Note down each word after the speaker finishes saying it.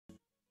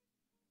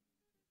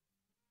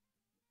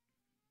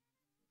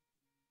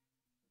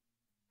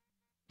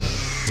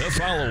The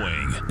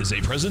following is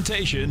a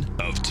presentation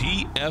of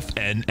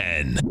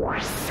TFNN.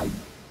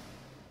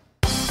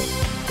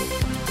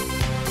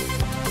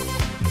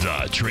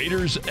 The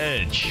Trader's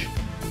Edge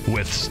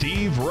with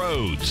Steve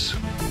Rhodes.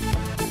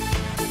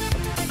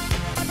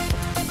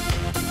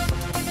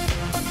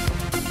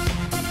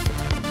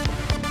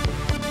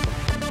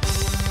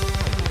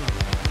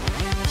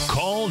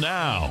 Call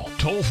now,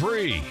 toll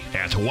free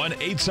at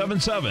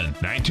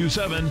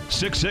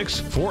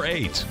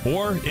 1-877-927-6648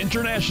 or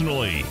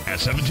internationally at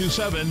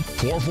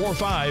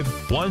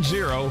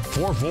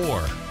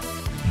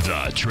 727-445-1044.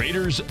 The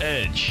Trader's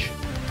Edge.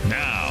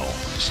 Now,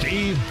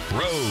 Steve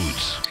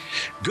Rhodes.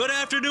 Good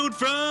afternoon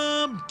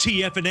from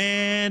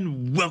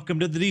TFNN. Welcome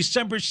to the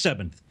December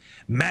 7th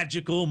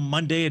magical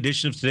Monday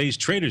edition of today's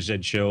Trader's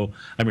Edge show.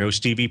 I'm your host,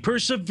 Stevie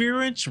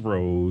Perseverance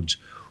Rhodes,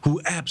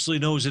 who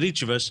absolutely knows that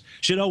each of us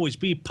should always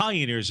be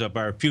pioneers of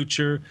our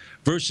future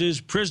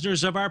versus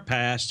prisoners of our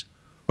past.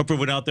 Hope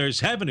everyone out there is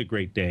having a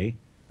great day.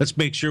 Let's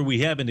make sure we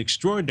have an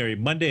extraordinary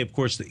Monday. Of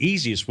course, the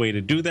easiest way to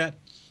do that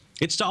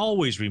is to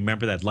always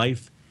remember that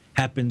life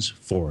happens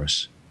for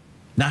us,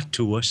 not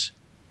to us.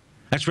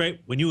 That's right.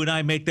 When you and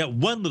I make that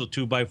one little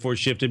 2x4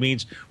 shift, it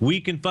means we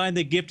can find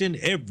the gift in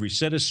every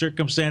set of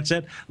circumstance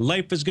that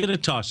life is going to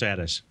toss at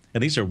us.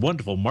 And these are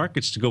wonderful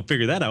markets to go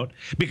figure that out,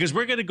 because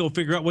we're going to go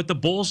figure out what the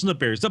bulls and the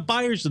bears, the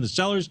buyers and the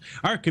sellers,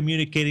 are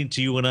communicating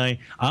to you and I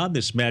on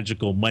this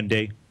magical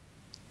Monday.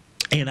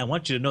 And I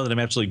want you to know that I'm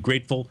absolutely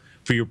grateful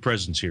for your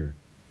presence here.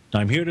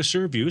 I'm here to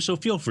serve you, so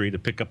feel free to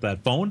pick up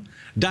that phone.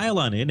 Dial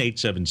on in,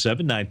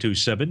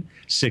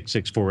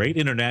 877-927-6648.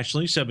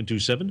 Internationally,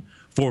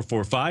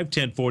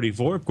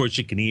 727-445-1044. Of course,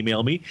 you can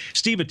email me,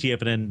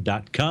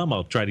 steve@tfnn.com.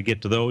 I'll try to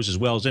get to those, as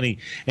well as any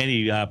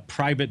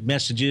private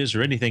messages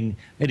or anything,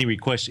 any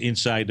requests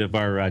inside of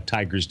our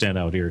Tiger's Den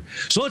out here.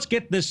 So let's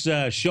get this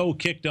show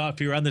kicked off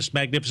here on this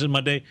magnificent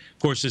Monday. Of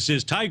course, this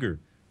is Tiger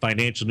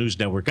Financial News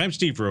Network. I'm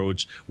Steve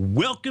Rhodes.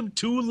 Welcome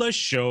to the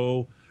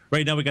show.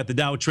 Right now, we got the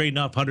Dow trading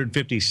off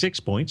 156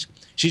 points.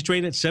 She's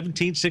trading at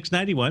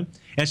 17,691.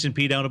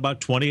 S&P down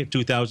about 20 at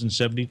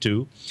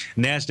 2,072.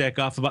 NASDAQ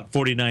off about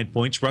 49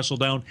 points. Russell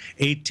down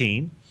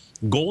 18.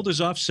 Gold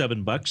is off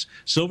 $7.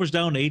 Silver's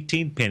down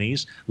 18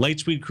 pennies. Light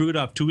sweet crude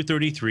off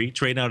 233,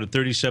 trading out at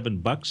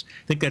 $37. I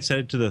think that's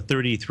headed to the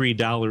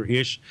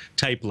 $33-ish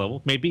type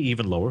level, maybe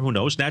even lower. Who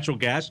knows? Natural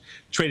gas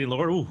trading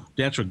lower. Ooh,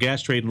 natural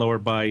gas trading lower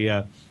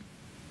by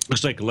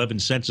looks like 11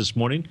 cents this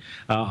morning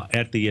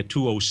at the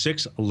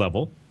 206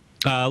 level.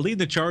 Leading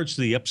the charge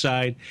to the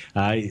upside,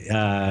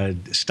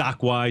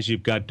 stock-wise,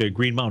 you've got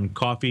Green Mountain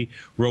Coffee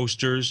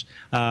Roasters.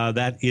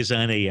 That is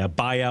on a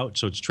buyout,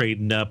 so it's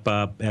trading up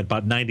at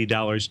about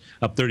 $90,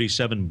 up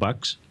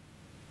 $37.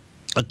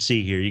 Let's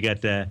see here. You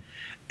got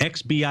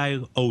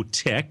XBIO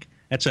Tech.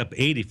 That's up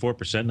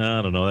 84%. No,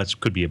 I don't know. That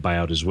could be a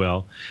buyout as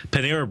well.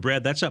 Panera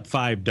Bread, that's up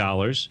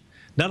 $5.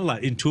 Not a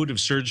lot. Intuitive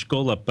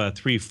Surgical up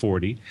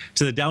 $3.40.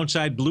 To the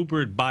downside,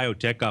 Bluebird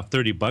Biotech off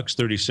 $30,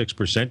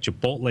 36%.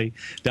 Chipotle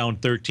down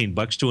 $13,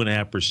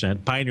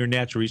 2.5%. Pioneer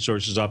Natural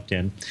Resources off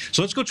 10.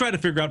 So let's go try to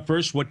figure out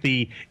first what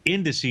the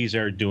indices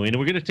are doing. And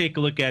we're going to take a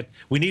look at,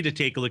 we need to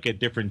take a look at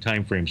different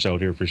time frames out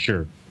here for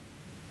sure.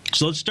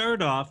 So let's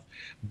start off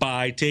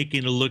by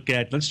taking a look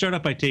at, the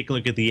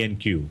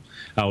NQ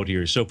out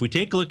here. So if we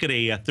take a look at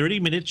a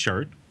 30-minute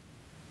chart,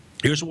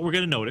 here's what we're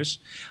going to notice,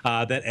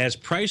 that as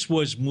price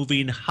was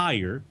moving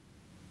higher,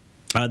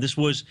 this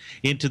was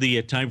into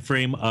the time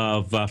frame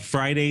of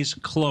Friday's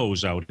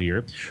close out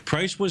here.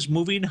 Price was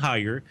moving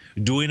higher,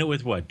 doing it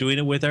with what? Doing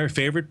it with our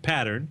favorite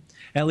pattern,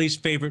 at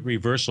least favorite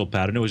reversal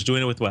pattern. It was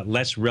doing it with what?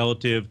 Less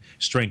relative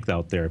strength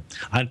out there.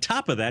 On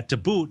top of that, to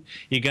boot,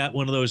 you got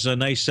one of those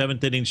nice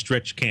seventh-inning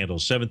stretch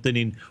candles,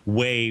 seventh-inning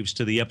waves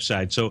to the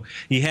upside. So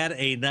you had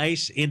a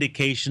nice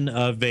indication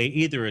of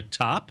either a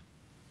top,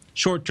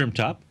 short-term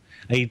top,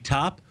 a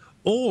top,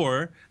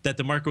 or that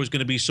the market was going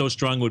to be so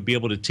strong it would be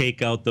able to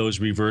take out those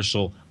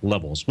reversal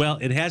levels. Well,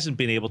 it hasn't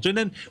been able to. And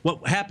then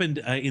what happened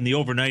in the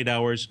overnight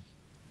hours,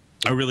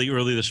 really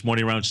early this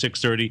morning around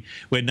 6:30,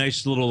 we had a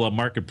nice little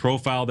market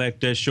profile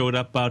that showed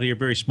up out here,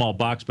 very small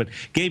box, but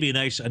gave you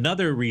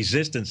another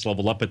resistance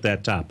level up at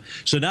that top.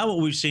 So now what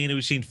we've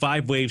seen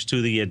 5 waves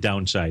to the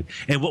downside.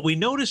 And what we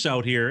notice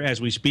out here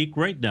as we speak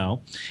right now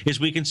is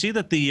we can see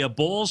that the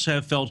bulls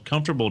have felt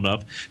comfortable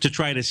enough to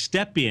try to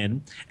step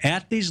in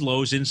at these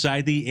lows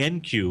inside the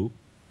NQ.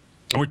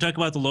 And we're talking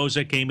about the lows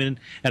that came in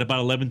at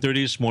about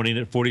 11:30 this morning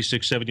at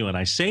 46.71.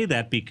 I say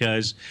that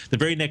because the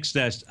very next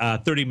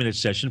 30-minute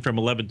session from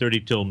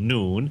 11:30 till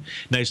noon,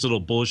 nice little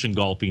bullish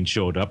engulfing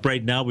showed up.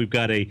 Right now we've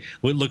got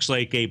what looks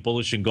like a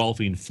bullish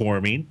engulfing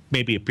forming,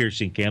 maybe a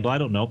piercing candle, I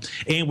don't know.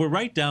 And we're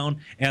right down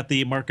at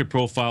the market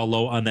profile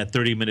low on that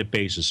 30-minute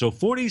basis. So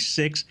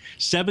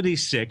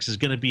 46.76 is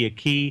going to be a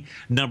key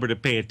number to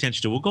pay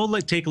attention to. We'll go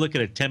take a look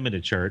at a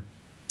 10-minute chart,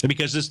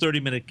 because this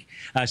 30-minute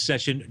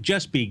session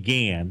just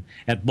began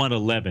at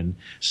 1:11.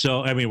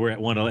 So, I mean, we're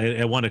at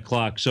 1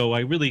 o'clock. So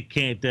I really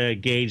can't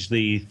gauge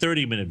the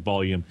 30-minute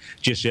volume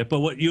just yet.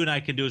 But what you and I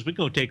can do is we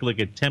can go take a look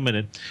at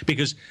 10-minute,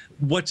 because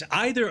what's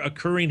either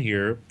occurring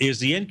here is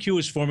the NQ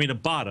is forming a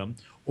bottom,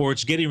 or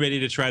it's getting ready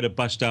to try to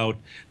bust out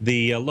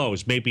the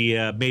lows. Maybe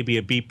a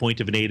B point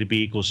of an A to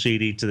B equals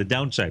CD to the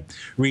downside.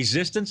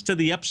 Resistance to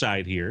the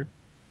upside here.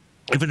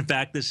 If in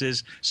fact this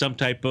is some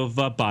type of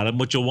bottom,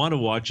 what you'll want to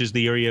watch is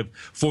the area of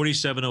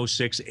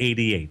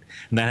 4706.88,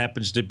 and that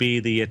happens to be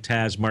the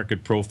TAS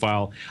market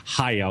profile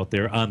high out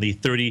there on the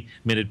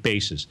 30-minute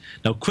basis.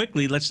 Now,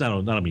 quickly, let's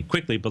not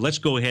quickly, but let's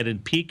go ahead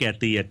and peek at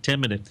the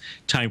 10-minute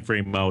time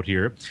frame out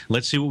here.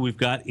 Let's see what we've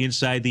got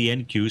inside the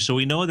NQ. So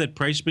we know that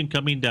price has been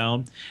coming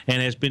down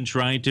and has been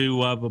trying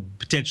to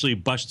potentially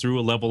bust through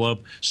a level of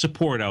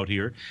support out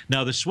here.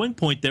 Now, the swing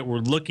point that we're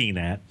looking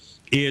at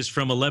is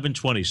from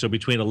 1120. So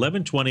between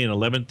 1120 and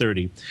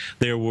 1130,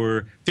 there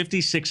were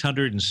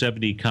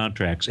 5,670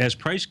 contracts. As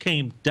price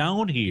came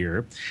down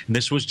here, and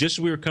this was just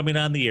as we were coming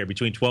on the air,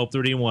 between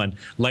 1230 and 1,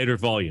 lighter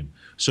volume.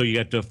 So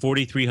you got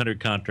 4,300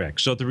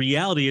 contracts. So the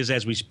reality is,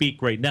 as we speak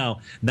right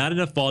now, not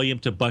enough volume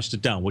to bust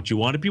it down. What you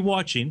want to be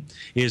watching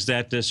is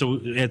that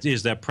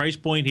is that price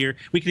point here.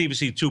 We can even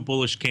see 2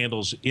 bullish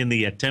candles in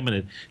the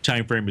 10-minute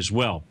time frame as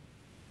well.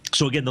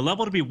 So again, the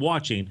level to be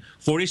watching,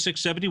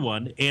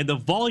 46.71, and the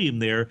volume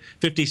there,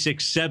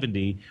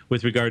 56.70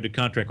 with regard to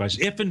contract wise.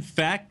 If in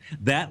fact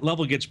that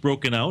level gets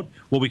broken out,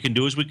 what we can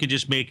do is we can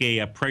just make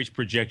a price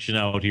projection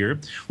out here.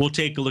 We'll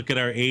take a look at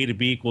our A to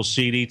B equals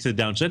CD to the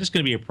downside. It's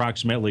going to be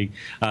approximately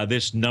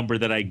this number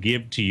that I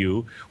give to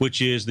you,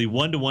 which is the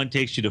 1-to-1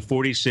 takes you to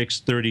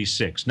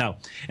 46.36. Now,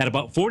 at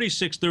about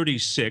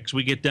 46.36,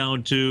 we get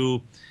down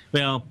to,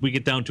 well, we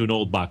get down to an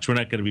old box. We're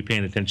not going to be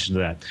paying attention to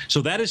that.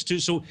 So that is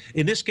so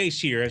in this case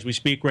here, as we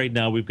speak right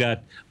now, we've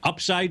got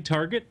upside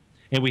target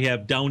and we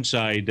have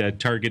downside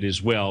target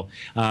as well.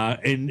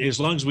 And as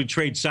long as we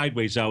trade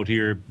sideways out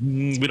here,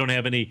 we don't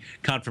have any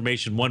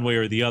confirmation one way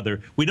or the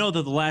other. We know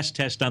that the last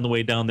test on the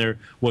way down there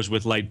was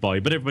with light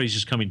volume, but everybody's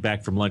just coming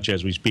back from lunch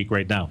as we speak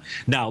right now.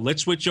 Now,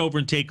 let's switch over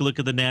and take a look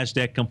at the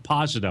NASDAQ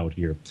composite out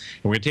here.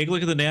 And we're going to take a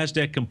look at the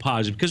NASDAQ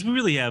composite because we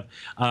really have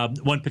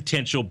one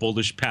potential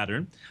bullish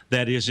pattern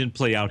that is in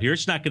play out here.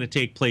 It's not going to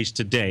take place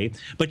today,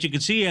 but you can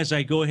see as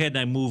I go ahead and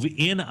I move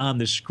in on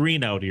the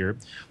screen out here,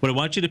 what I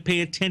want you to pay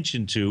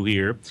attention to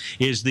here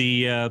is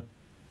the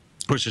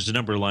of course, there's a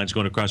number of lines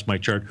going across my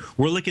chart.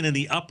 We're looking in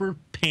the upper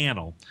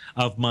panel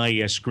of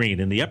my screen.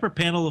 In the upper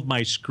panel of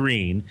my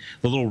screen,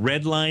 the little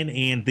red line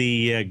and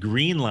the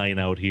green line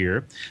out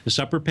here, this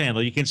upper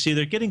panel, you can see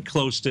they're getting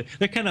close to,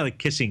 they're kind of like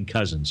kissing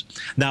cousins.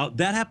 Now,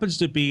 that happens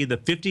to be the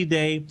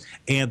 50-day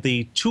and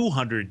the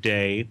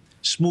 200-day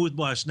smooth,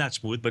 well, it's not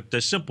smooth, but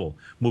the simple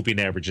moving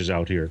averages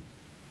out here.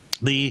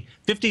 The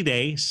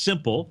 50-day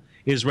simple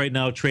is right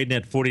now trading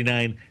at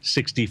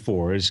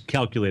 49.64, is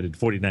calculated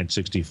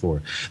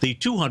 49.64. The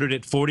 200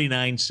 at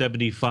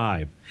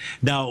 49.75.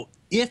 Now,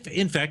 if,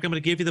 in fact, I'm going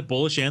to give you the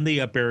bullish and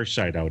the bearish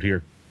side out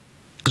here,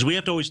 because we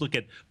have to always look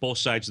at both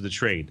sides of the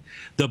trade.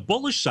 The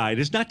bullish side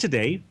is not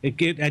today.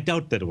 I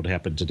doubt that it would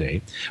happen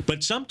today.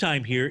 But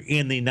sometime here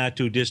in the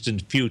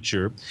not-too-distant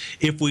future,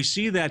 if we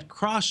see that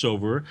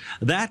crossover,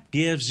 that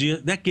gives you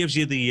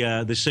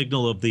the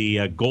signal of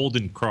the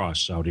golden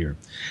cross out here.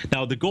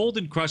 Now, the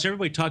golden cross,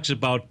 everybody talks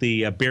about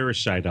the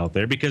bearish side out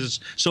there because it's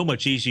so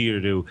much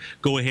easier to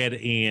go ahead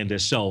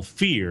and sell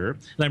fear.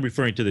 And I'm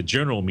referring to the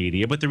general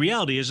media. But the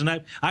reality is,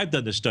 and I've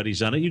done the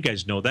studies on it, you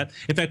guys know that.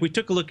 In fact, we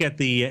took a look at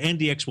the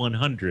NDX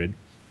 100.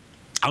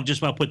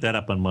 I'll put that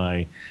up on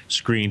my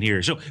screen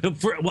here. So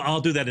well,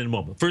 I'll do that in a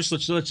moment. First,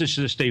 let's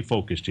just stay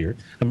focused here.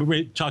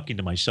 I'm talking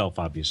to myself,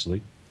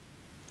 obviously.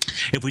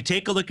 If we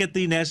take a look at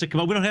the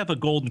NASDAQ, we don't have a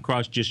golden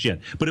cross just yet.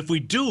 But if we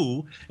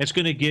do, it's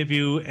going to give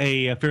you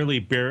a fairly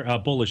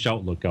bullish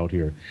outlook out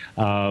here.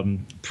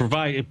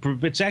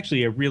 It's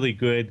actually a really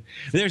good.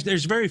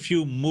 There's very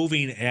few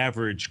moving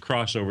average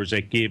crossovers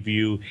that give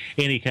you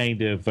any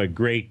kind of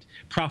great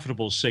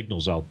profitable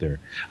signals out there.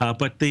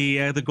 But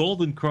the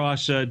golden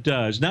cross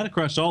does, not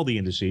across all the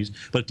indices,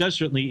 but it does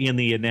certainly in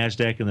the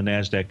NASDAQ and the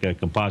NASDAQ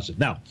composite.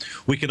 Now,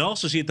 we can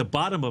also see at the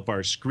bottom of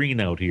our screen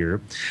out here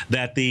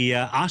that the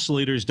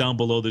oscillators down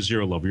below the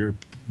zero level, you're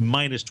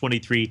minus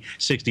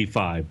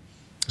 23.65.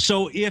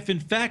 So if, in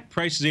fact,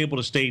 price is able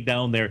to stay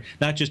down there,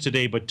 not just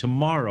today, but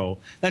tomorrow,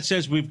 that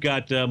says we've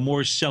got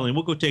more selling.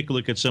 We'll go take a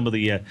look at some of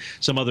the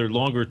some other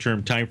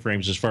longer-term time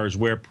frames as far as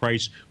where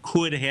price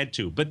could head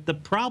to. But the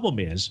problem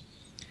is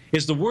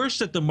the worse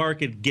that the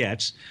market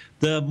gets,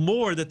 the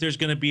more that there's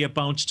going to be a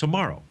bounce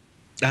tomorrow.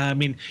 I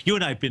mean, you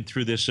and I have been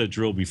through this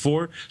drill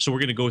before, so we're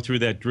going to go through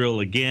that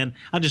drill again.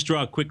 I'll just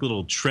draw a quick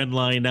little trend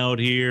line out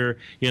here,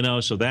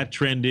 so that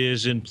trend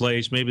is in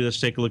place. Maybe let's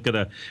take a look at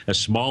a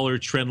smaller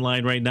trend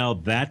line right now.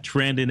 That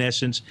trend, in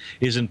essence,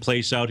 is in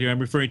place out here. I'm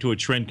referring to a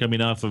trend coming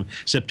off of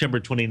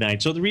September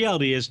 29th. So the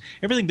reality is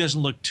everything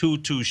doesn't look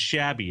too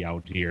shabby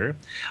out here.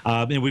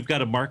 And we've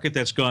got a market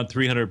that's gone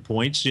 300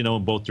 points,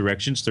 in both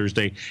directions,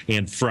 Thursday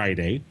and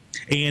Friday.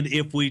 And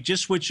if we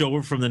just switch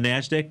over from the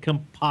NASDAQ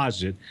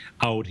composite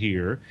out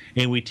here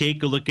and we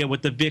take a look at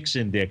what the VIX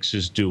index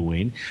is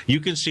doing, you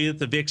can see that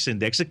the VIX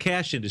index, a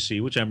cash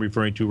indice, which I'm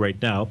referring to right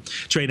now,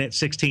 trading at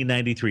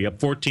 1693, up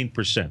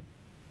 14%.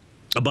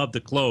 above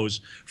the close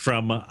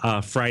from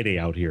Friday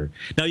out here.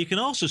 Now, you can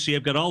also see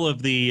I've got all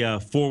of the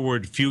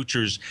forward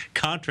futures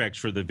contracts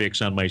for the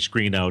VIX on my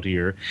screen out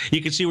here.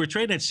 You can see we're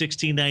trading at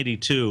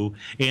 1692,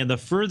 and the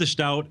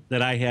furthest out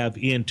that I have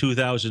in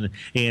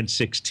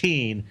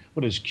 2016,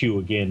 what is Q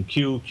again?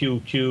 Q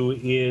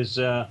is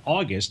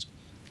August.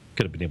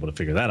 Could have been able to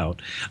figure that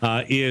out,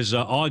 is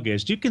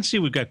August. You can see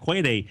we've got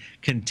quite a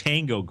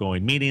contango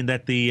going, meaning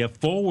that the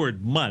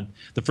forward month,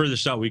 the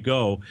furthest out we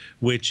go,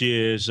 which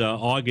is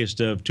August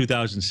of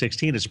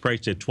 2016, is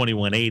priced at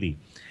 2180.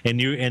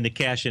 And the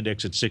cash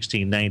index at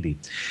 1690.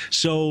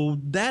 So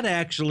that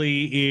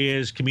actually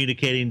is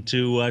communicating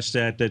to us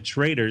that the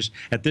traders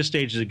at this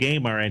stage of the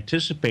game are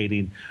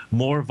anticipating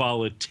more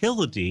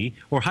volatility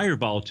or higher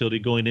volatility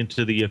going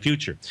into the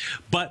future.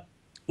 But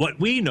what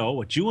we know,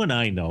 what you and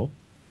I know,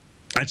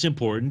 that's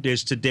important,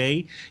 is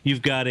today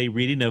you've got a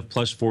reading of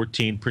plus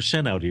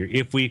 14% out here.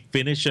 If we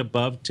finish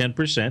above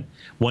 10%,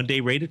 one-day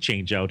rate of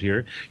change out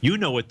here, you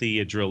know what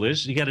the drill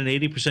is. You got an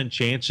 80%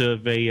 chance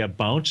of a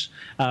bounce,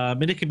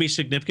 and it can be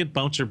significant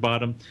bounce or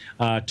bottom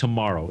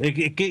tomorrow.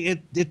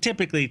 It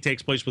typically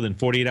takes place within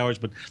 48 hours,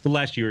 but the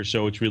last year or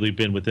so, it's really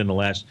been within the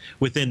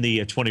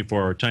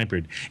 24-hour time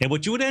period. And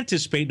what you would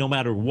anticipate, no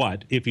matter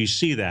what, if you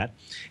see that,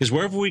 is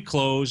wherever we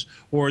close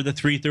or the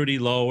 330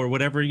 low or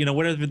whatever,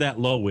 whatever that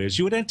low is,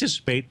 you would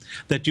anticipate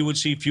that you would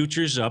see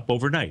futures up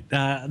overnight.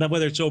 Now,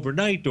 whether it's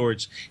overnight or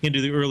it's into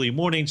the early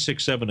morning,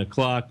 6, 7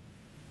 o'clock,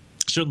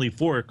 certainly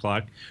 4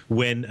 o'clock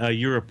when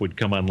Europe would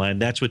come online.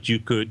 That's what you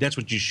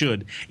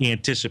should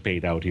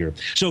anticipate out here.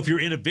 So if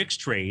you're in a VIX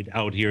trade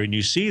out here and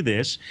you see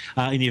this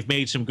and you've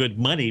made some good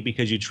money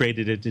because you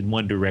traded it in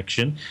one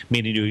direction,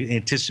 meaning you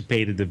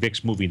anticipated the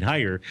VIX moving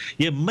higher,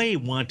 you may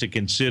want to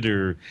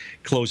consider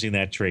closing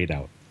that trade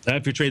out.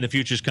 If you're trading the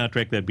futures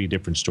contract, that'd be a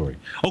different story.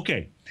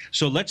 Okay,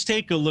 so let's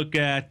take a look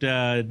at,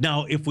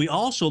 now, if we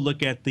also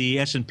look at the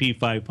S&P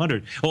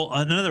 500, well,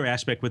 another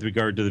aspect with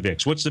regard to the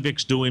VIX. What's the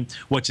VIX doing?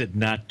 What's it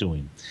not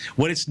doing?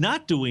 What it's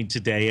not doing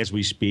today as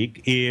we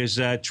speak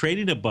is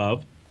trading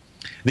above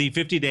the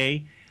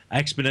 50-day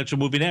exponential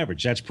moving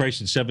average. That's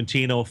priced at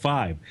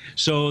 1705.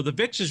 So the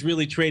VIX is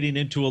really trading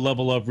into a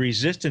level of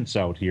resistance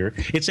out here.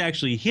 It's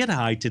actually hit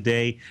high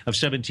today of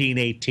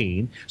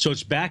 1718, so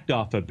it's backed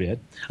off a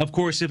bit. Of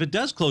course, if it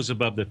does close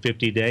above the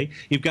 50-day,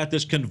 you've got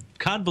this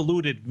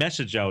convoluted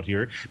message out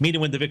here,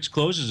 meaning when the VIX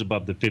closes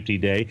above the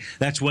 50-day,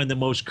 that's when the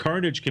most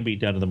carnage can be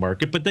done in the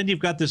market. But then you've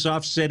got this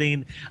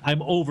offsetting,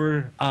 I'm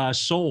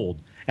oversold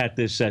at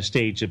this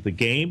stage of the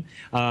game.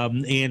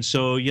 And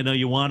so,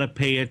 you want to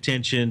pay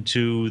attention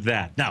to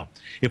that. Now,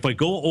 if I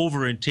go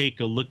over and take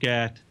a look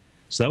at,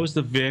 so that was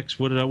the VIX.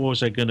 What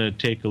was I going to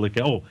take a look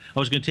at? Oh, I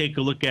was going to take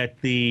a look at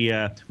we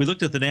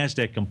looked at the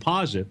NASDAQ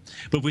composite,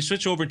 but if we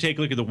switch over and take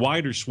a look at the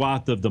wider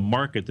swath of the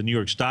market, the New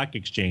York Stock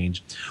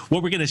Exchange,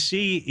 what we're going to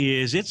see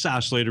is its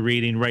oscillator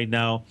reading right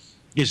now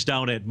is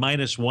down at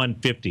minus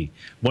 150,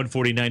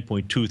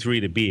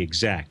 149.23 to be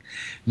exact.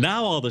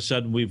 Now, all of a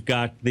sudden, we've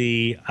got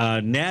the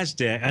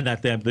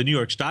NASDAQ, the New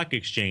York Stock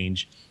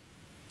Exchange,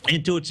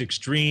 into its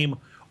extreme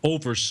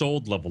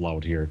oversold level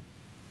out here.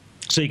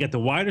 So you got the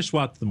wider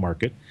swath of the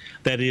market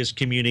that is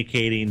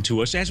communicating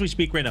to us as we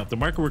speak right now. If the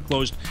market were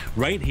closed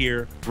right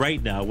here,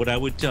 right now, what I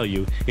would tell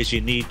you is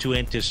you need to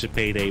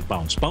anticipate a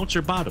bounce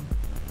or bottom.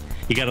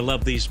 You got to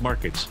love these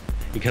markets.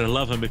 You got to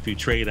love them if you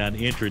trade on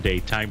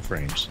intraday time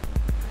frames.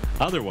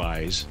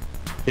 Otherwise,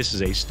 this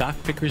is a stock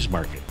picker's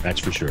market, that's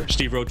for sure.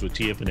 Steve Rhodes with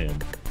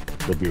TFNN.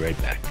 We'll be right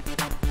back.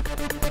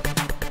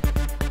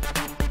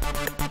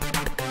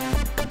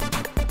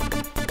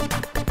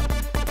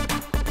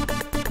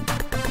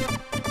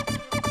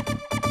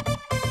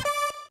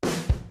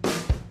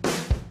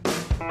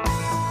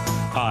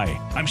 Hi,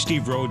 I'm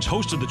Steve Rhodes,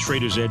 host of the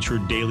Trader's Edge,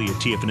 heard daily at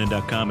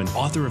TFNN.com and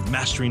author of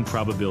Mastering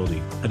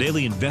Probability, a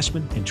daily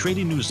investment and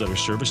trading newsletter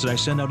service that I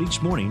send out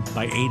each morning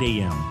by 8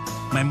 a.m.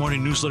 My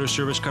morning newsletter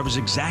service covers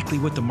exactly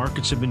what the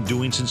markets have been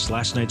doing since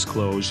last night's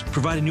close,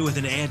 providing you with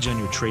an edge on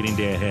your trading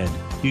day ahead.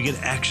 You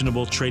get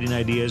actionable trading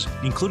ideas,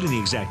 including the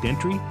exact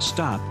entry,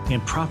 stop,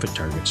 and profit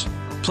targets.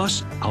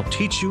 Plus, I'll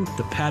teach you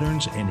the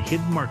patterns and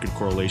hidden market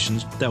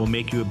correlations that will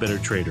make you a better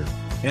trader.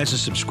 As a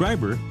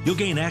subscriber, you'll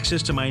gain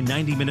access to my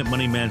 90-minute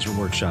money management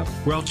workshop,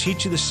 where I'll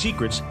teach you the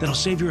secrets that'll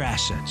save your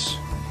assets.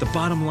 The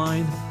bottom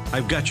line,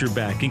 I've got your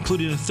back,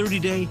 including a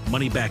 30-day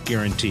money-back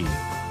guarantee.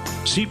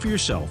 See for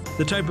yourself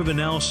the type of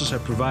analysis I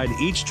provide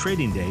each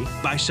trading day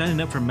by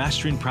signing up for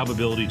Mastering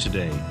Probability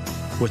today.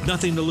 With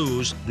nothing to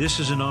lose,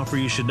 this is an offer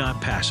you should not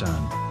pass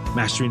on.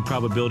 Mastering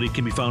Probability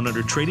can be found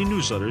under Trading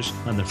Newsletters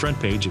on the front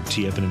page of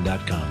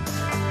TFNN.com.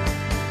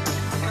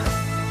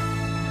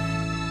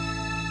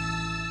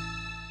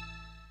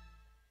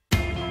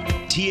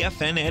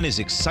 TFNN is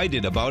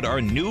excited about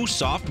our new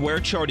software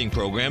charting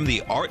program,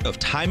 The Art of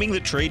Timing the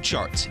Trade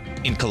Charts.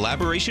 In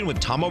collaboration with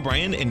Tom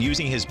O'Brien and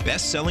using his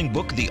best-selling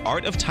book, The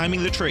Art of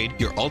Timing the Trade,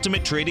 Your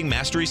Ultimate Trading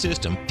Mastery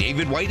System,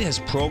 David White has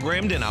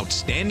programmed an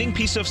outstanding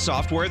piece of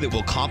software that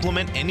will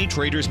complement any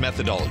trader's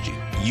methodology.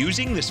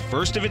 Using this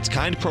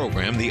first-of-its-kind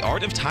program, The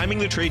Art of Timing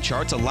the Trade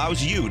Charts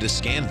allows you to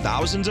scan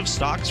thousands of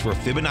stocks for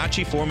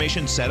Fibonacci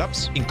formation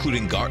setups,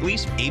 including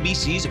Gartleys,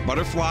 ABCs,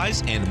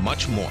 butterflies, and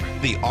much more.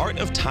 The Art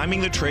of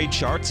Timing the Trade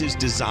Charts is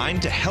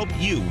designed to help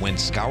you when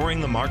scouring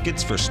the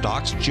markets for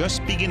stocks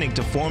just beginning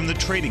to form the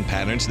trading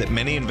patterns that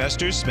many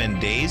investors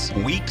spend days,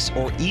 weeks,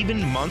 or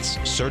even months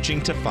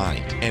searching to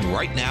find. And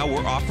right now,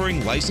 we're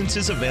offering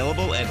licenses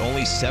available at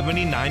only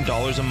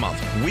 $79 a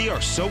month. We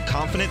are so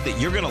confident that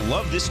you're going to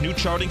love this new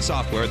charting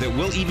software that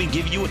will even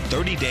give you a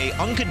 30-day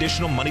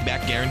unconditional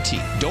money-back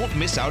guarantee. Don't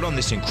miss out on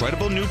this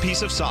incredible new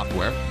piece of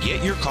software.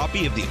 Get your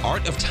copy of The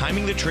Art of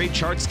Timing the Trade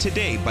Charts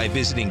today by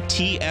visiting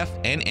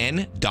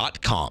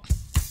TFNN.com.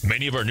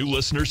 Many of our new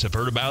listeners have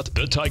heard about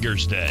the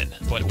Tiger's Den,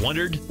 but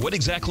wondered, what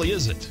exactly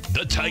is it?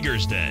 The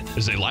Tiger's Den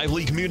is a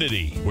lively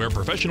community where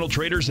professional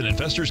traders and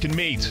investors can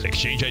meet,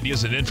 exchange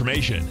ideas and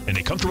information in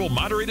a comfortable,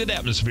 moderated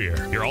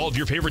atmosphere. Hear all of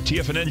your favorite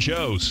TFNN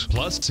shows,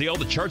 plus see all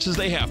the charts as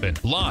they happen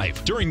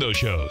live during those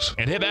shows,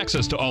 and have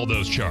access to all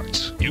those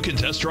charts. You can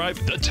test drive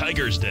the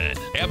Tiger's Den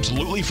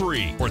absolutely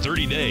free for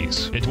 30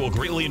 days. It will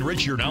greatly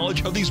enrich your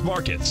knowledge of these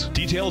markets.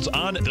 Details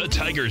on the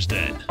Tiger's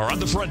Den are on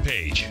the front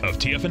page of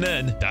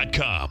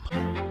TFNN.com.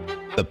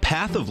 The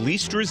Path of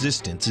Least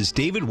Resistance is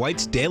David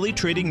White's daily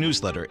trading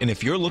newsletter, and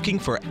if you're looking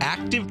for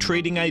active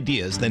trading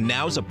ideas, then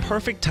now's a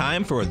perfect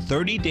time for a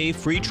 30-day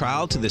free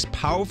trial to this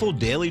powerful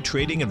daily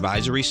trading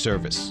advisory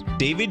service.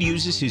 David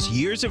uses his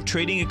years of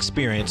trading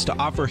experience to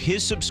offer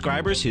his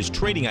subscribers his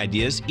trading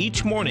ideas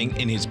each morning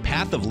in his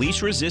Path of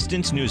Least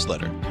Resistance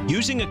newsletter.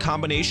 Using a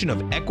combination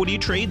of equity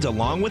trades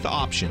along with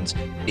options,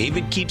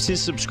 David keeps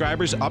his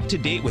subscribers up to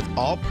date with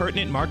all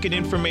pertinent market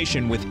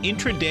information with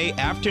intraday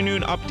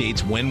afternoon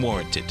updates when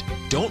warranted.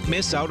 Don't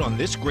miss out on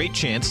this great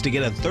chance to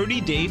get a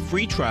 30-day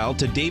free trial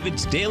to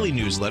David's daily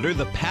newsletter,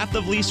 The Path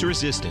of Least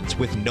Resistance,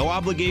 with no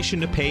obligation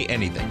to pay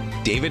anything.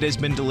 David has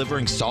been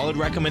delivering solid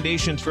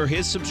recommendations for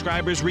his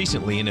subscribers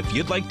recently, and if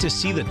you'd like to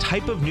see the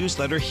type of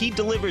newsletter he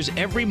delivers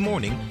every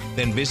morning,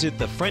 then visit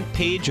the front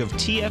page of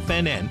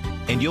TFNN,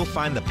 and you'll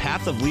find The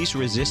Path of Least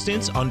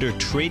Resistance under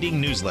Trading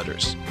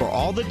Newsletters. For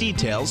all the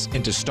details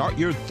and to start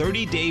your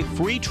 30-day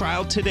free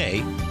trial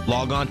today,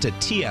 log on to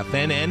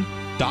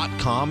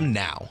TFNN.com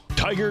now.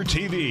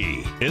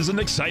 TigerTV is an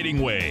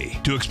exciting way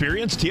to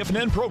experience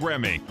TFNN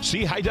programming.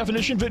 See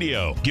high-definition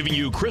video, giving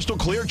you crystal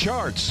clear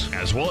charts,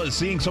 as well as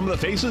seeing some of the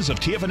faces of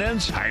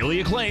TFNN's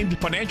highly acclaimed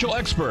financial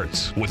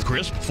experts with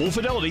crisp,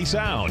 full-fidelity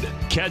sound.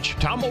 Catch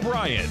Tom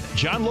O'Brien,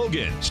 John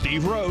Logan,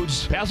 Steve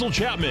Rhodes, Basil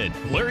Chapman,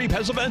 Larry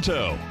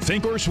Pesavento,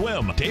 Think or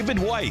Swim, David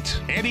White,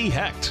 Andy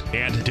Hecht,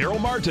 and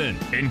Daryl Martin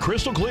in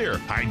crystal clear,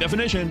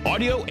 high-definition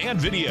audio and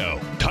video.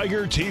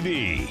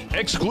 TigerTV,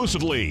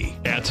 exclusively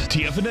at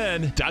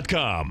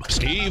TFNN.com.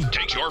 Steve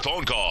takes your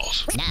phone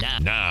calls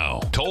now.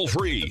 Toll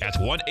free at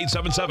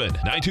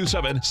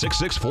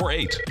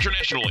 1-877-927-6648.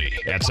 Internationally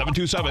at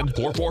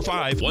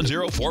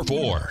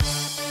 727-445-1044.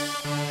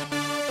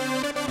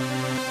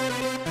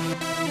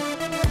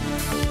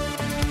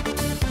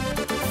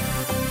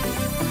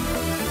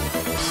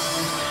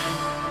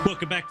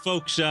 Welcome back,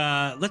 folks.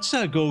 Let's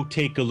go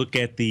take a look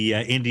at the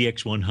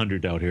NDX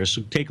 100 out here.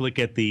 So take a look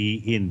at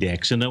the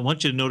index, and I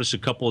want you to notice a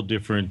couple of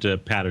different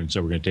patterns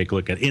that we're going to take a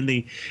look at.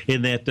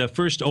 In that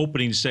first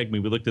opening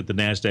segment, we looked at the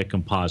NASDAQ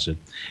Composite,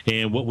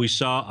 and what we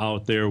saw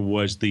out there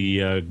was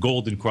the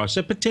golden cross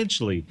that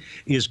potentially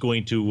is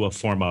going to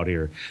form out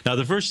here. Now,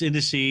 the first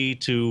indice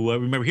to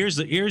remember, here's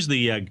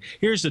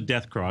the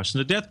death cross,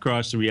 and the death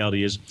cross. The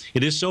reality is,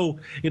 it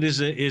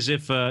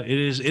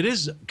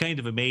is kind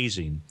of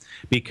amazing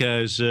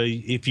because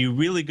if you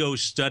really go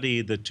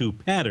study the two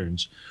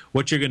patterns,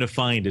 what you're going to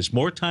find is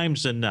more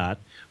times than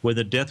not, when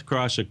the death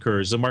cross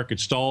occurs, the market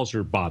stalls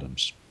or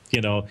bottoms.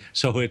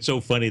 So it's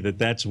so funny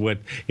that's what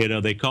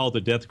they call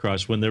the death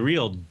cross, when the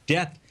real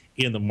death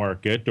in the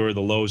market, or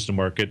the lows in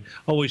the market,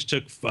 always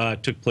took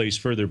place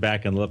further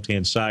back on the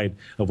left-hand side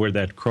of where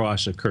that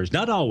cross occurs.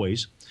 Not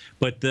always,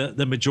 but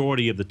the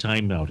majority of the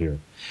time out here.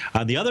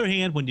 On the other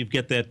hand, when you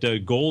get that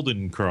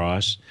golden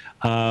cross,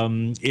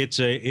 it's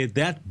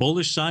that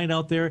bullish sign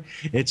out there.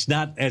 It's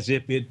not as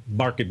if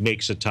market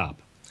makes a top.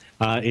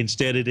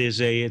 Instead,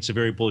 it's a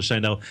very bullish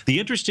sign. Now, the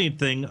interesting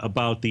thing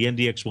about the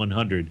NDX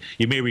 100,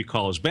 you may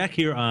recall, is back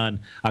here on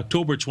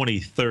October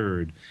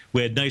 23rd,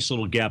 we had a nice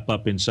little gap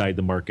up inside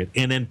the market.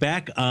 And then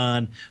back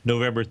on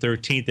November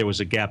 13th, there was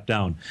a gap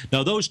down.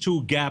 Now, those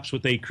two gaps,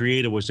 what they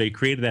created was they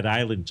created that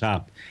island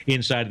top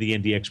inside of the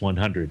NDX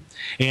 100.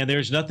 And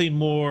there's nothing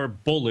more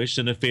bullish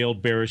than a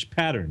failed bearish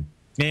pattern.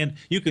 And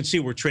you can see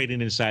we're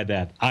trading inside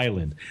that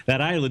island. That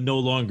island no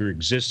longer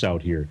exists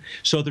out here.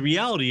 So the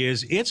reality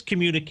is it's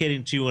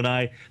communicating to you and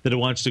I that it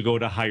wants to go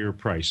to higher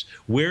price.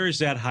 Where is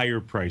that higher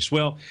price?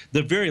 Well,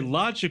 the very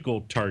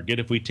logical target,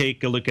 if we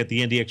take a look at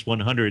the NDX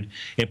 100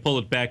 and pull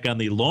it back on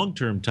the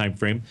long-term time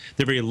frame,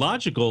 the very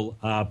logical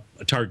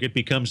target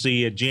becomes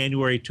the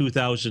January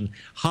 2000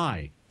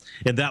 high.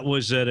 and that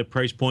was at a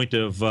price point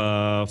of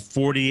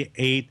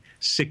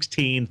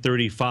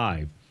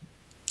 48.1635.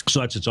 So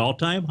that's its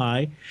all-time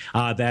high.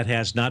 That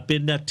has not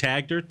been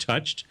tagged or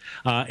touched,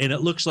 and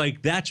it looks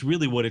like that's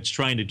really what it's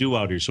trying to do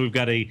out here. So we've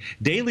got a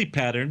daily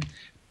pattern.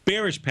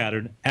 Bearish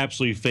pattern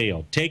absolutely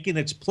failed. Taking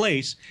its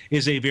place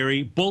is a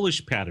very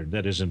bullish pattern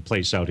that is in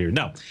place out here.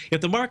 Now,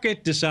 if the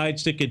market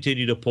decides to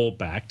continue to pull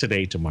back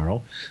today,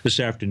 tomorrow, this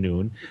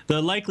afternoon,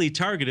 the likely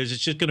target is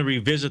it's just going to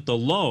revisit the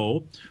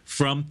low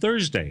from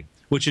Thursday,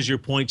 which is your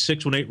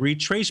 0.618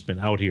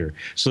 retracement out here.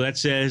 So that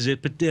says a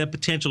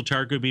potential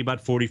target would be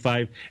about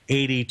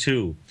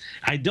 45.82.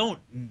 I don't,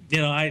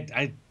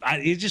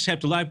 you just have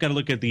to, I've got to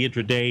look at the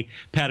intraday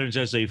patterns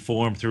as they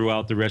form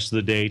throughout the rest of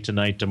the day,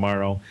 tonight,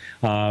 tomorrow,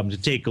 to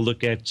take a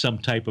look at some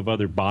type of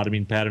other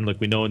bottoming pattern. Like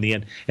we know in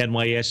the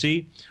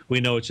NYSE, we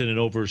know it's in an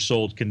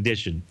oversold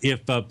condition.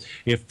 If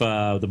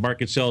the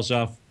market sells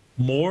off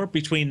more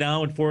between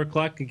now and 4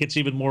 o'clock, it gets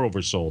even more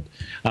oversold.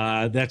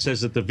 That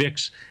says that the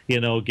VIX,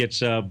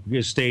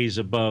 stays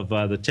above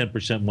the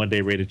 10%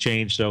 one-day rate of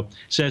change. So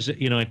says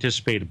that,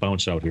 anticipate a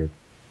bounce out here.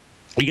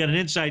 You got an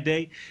inside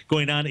day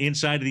going on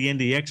inside of the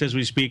NDX as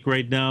we speak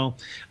right now.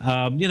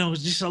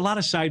 Just a lot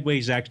of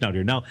sideways action out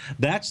here. Now,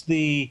 that's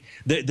the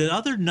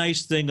other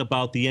nice thing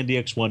about the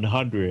NDX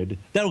 100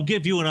 that'll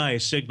give you and I a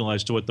signal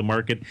as to what the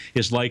market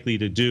is likely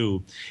to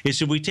do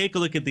is if we take a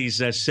look at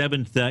these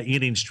seventh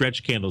inning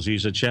stretch candles,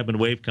 these Chapman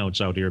wave counts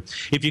out here.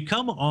 If you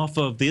come off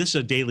of this is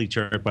a daily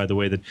chart, by the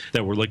way,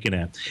 that we're looking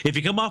at. If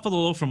you come off of the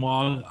low from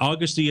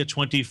August the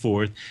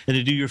 24th and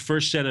to do your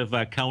first set of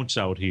counts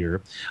out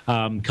here,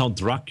 Count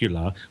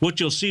Dracula, what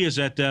you'll see is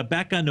that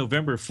back on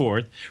November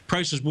 4th,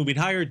 price was moving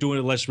higher,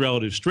 doing less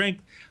relative strength.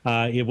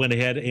 It went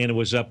ahead and it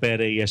was up at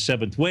a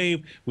seventh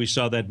wave. We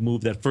saw that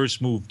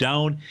first move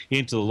down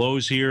into the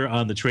lows here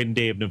on the trading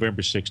day of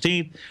November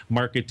 16th.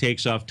 Market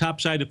takes off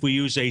topside. If we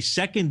use a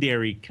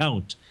secondary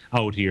count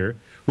out here,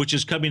 which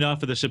is coming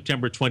off of the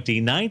September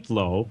 29th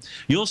low,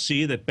 you'll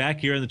see that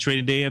back here on the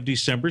trading day of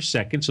December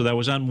 2nd, so that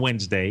was on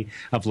Wednesday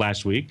of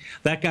last week,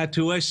 that got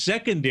to a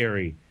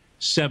secondary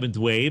seventh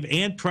wave,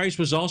 and price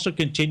was also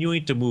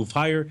continuing to move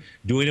higher,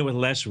 doing it with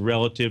less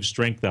relative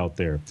strength out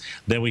there.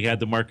 Then we had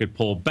the market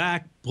pull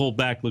back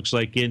looks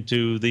like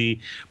into the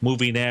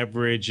moving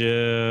average,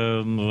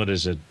 what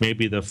is it,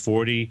 maybe the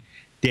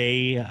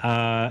 40-day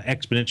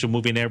exponential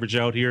moving average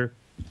out here.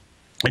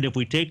 And if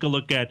we take a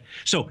look at,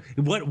 so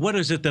what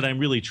is it that I'm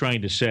really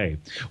trying to say?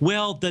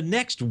 Well, the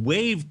next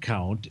wave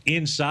count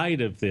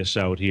inside of this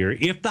out here,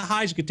 if the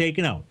highs get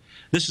taken out,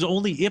 this is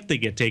only if they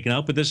get taken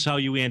out, but this is how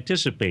you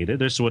anticipate it.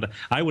 This is what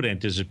I would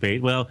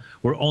anticipate. Well,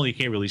 you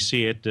can't really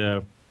see it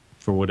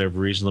for whatever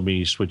reason. Let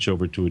me switch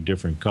over to a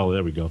different color.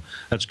 There we go.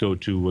 Let's go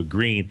to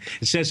green.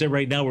 It says that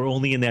right now we're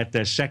only in that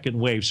second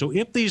wave. So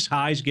if these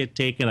highs get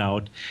taken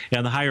out,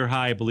 and the higher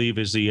high, I believe,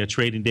 is the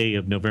trading day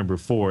of November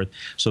 4th.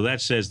 So that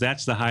says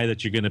that's the high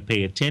that you're going to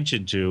pay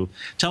attention to.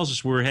 Tells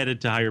us we're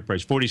headed to higher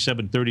price.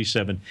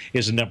 47.37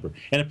 is a number.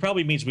 And it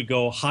probably means we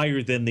go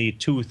higher than the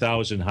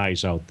 2,000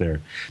 highs out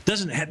there.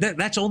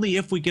 That's only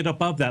if we get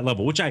above that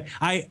level, which I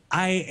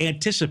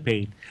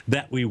anticipate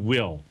that we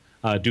will.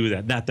 Do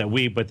that. Not that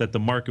we, but that the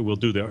market will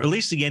do that, or at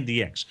least the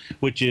NDX,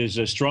 which is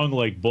a strong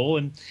like bull.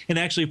 And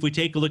actually, if we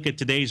take a look at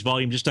today's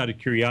volume, just out of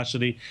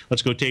curiosity,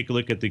 let's go take a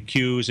look at the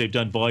Qs. They've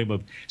done volume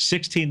of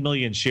 16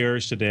 million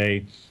shares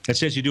today. It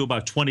says you do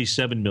about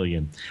 27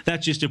 million.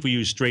 That's just if we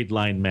use straight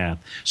line math.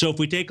 So if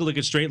we take a look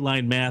at straight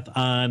line math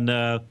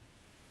on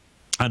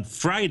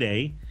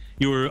Friday,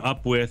 you were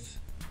up with,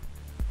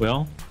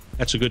 well,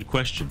 that's a good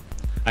question.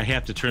 I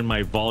have to turn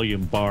my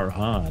volume bar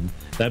on.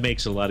 That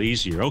makes it a lot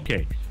easier.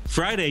 Okay.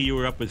 Friday, you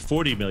were up with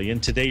 40 million.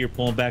 Today, you're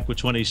pulling back with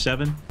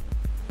 27.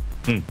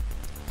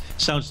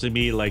 Sounds to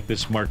me like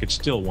this market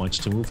still wants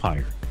to move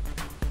higher.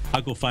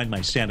 I'll go find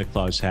my Santa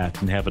Claus hat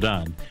and have it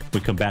on when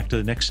we come back to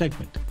the next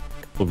segment.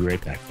 We'll be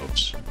right back,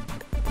 folks.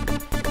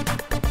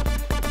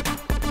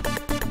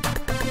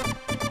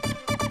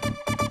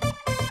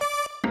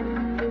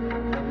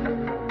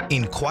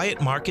 In quiet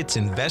markets,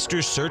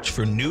 investors search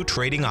for new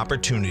trading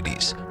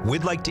opportunities.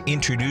 We'd like to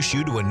introduce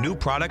you to a new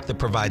product that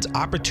provides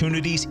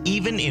opportunities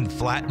even in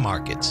flat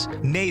markets.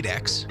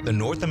 Nadex, the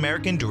North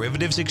American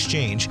Derivatives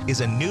Exchange, is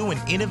a new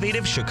and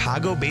innovative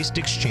Chicago-based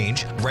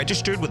exchange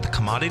registered with the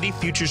Commodity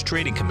Futures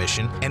Trading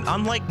Commission, and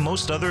unlike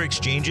most other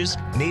exchanges,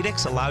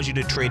 Nadex allows you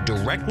to trade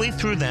directly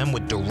through them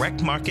with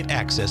direct market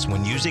access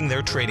when using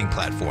their trading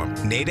platform.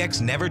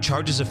 Nadex never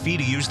charges a fee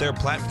to use their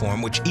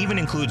platform, which even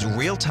includes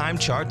real-time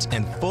charts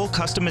and full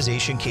customization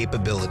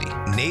capability.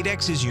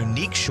 Nadex's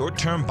unique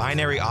short-term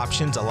binary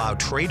options allow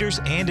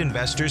traders and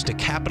investors to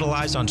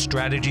capitalize on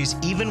strategies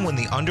even when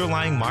the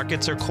underlying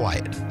markets are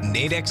quiet.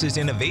 Nadex's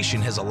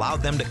innovation has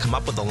allowed them to come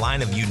up with a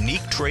line of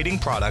unique trading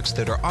products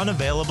that are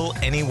unavailable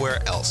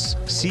anywhere else.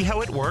 See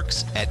how it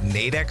works at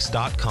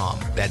nadex.com.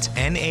 That's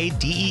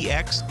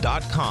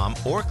NADEX.com,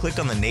 or click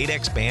on the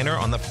Nadex banner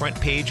on the front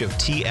page of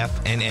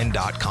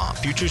TFNN.com.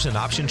 Futures and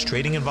options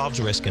trading involves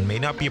risk and may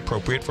not be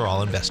appropriate for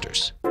all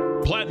investors.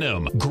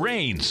 platinum,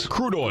 grains,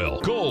 crude oil,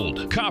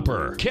 gold,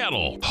 copper,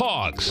 cattle,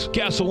 hogs,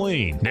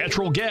 gasoline,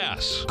 natural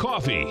gas,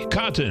 coffee,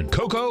 cotton,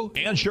 cocoa,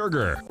 and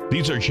sugar.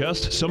 These are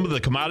just some of the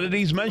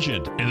commodities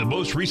mentioned in the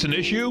most recent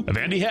issue of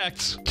Andy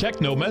Hecht's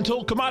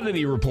Techno-Mental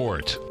Commodity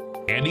Report.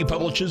 Andy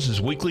publishes his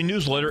weekly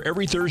newsletter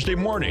every Thursday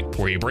morning,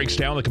 where he breaks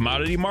down the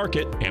commodity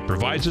market and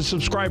provides his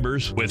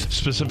subscribers with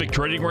specific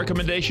trading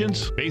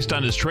recommendations based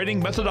on his trading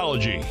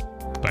methodology.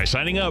 By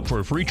signing up for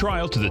a free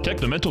trial to the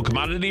Techno-Mental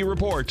Commodity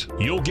Report,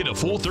 you'll get a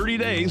full 30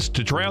 days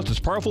to try out this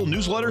powerful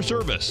newsletter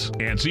service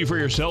and see for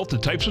yourself the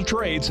types of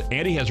trades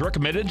Andy has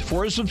recommended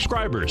for his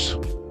subscribers.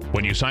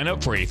 When you sign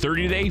up for a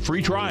 30-day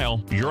free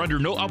trial, you're under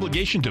no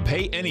obligation to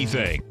pay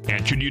anything.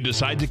 And should you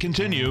decide to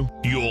continue,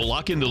 you will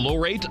lock in the low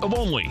rate of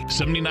only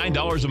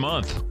 $79 a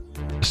month.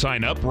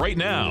 Sign up right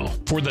now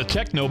for the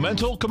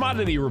Techno-Mental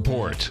Commodity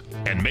Report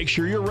and make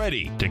sure you're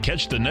ready to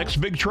catch the next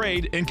big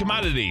trade in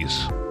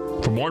commodities.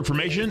 For more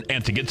information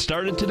and to get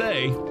started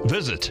today,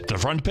 visit the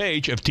front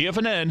page of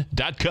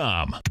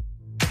TFNN.com.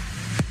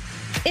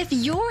 If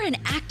you're an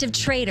active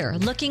trader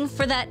looking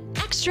for that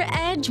extra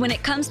edge when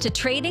it comes to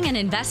trading and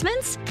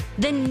investments,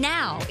 then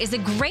now is a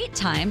great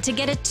time to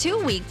get a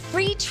 2-week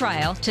free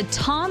trial to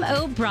Tom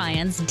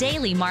O'Brien's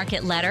daily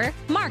market letter,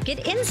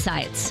 Market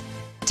Insights.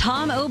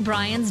 Tom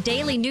O'Brien's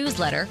daily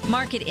newsletter,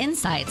 Market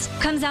Insights,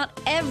 comes out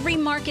every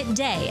market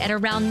day at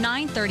around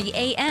 9:30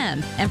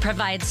 a.m. and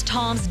provides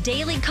Tom's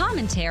daily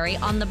commentary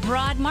on the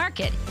broad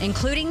market,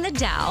 including the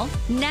Dow,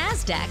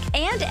 NASDAQ,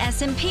 and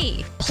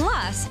S&P,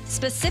 plus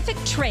specific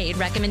trade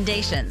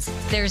recommendations.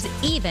 There's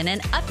even an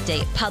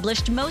update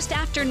published most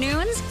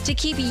afternoons to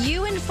keep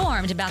you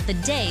informed about the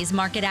day's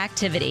market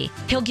activity.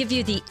 He'll give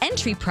you the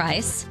entry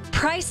price,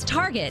 price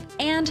target,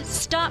 and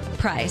stop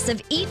price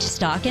of each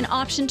stock and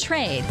option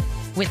trade.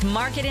 With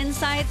Market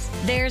Insights,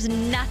 there's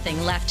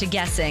nothing left to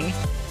guessing.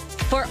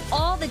 For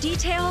all the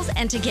details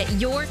and to get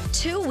your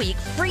 2-week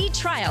free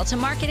trial to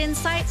Market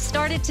Insights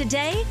started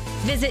today,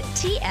 visit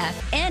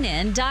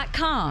TFNN.com.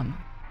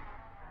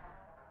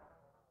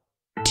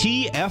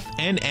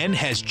 TFNN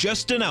has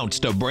just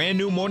announced a brand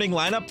new morning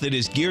lineup that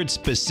is geared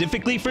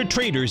specifically for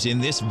traders in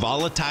this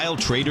volatile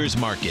traders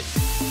market.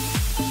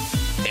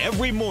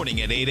 Every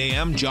morning at 8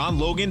 a.m., John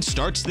Logan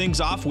starts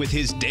things off with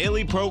his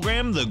daily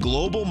program, The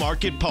Global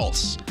Market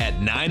Pulse. At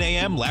 9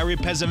 a.m., Larry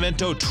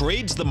Pezzavento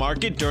trades the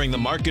market during the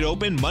market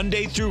open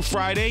Monday through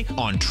Friday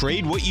on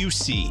Trade What You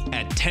See.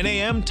 At 10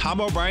 a.m., Tom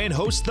O'Brien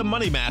hosts the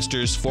Money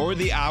Masters for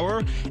the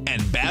hour,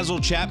 and Basil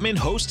Chapman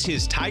hosts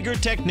his Tiger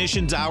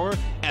Technicians Hour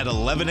at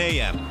 11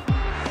 a.m.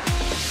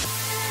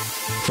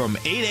 From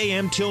 8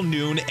 a.m. till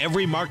noon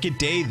every market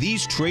day,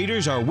 these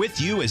traders are with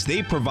you as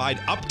they provide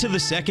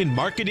up-to-the-second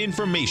market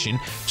information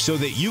so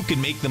that you can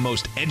make the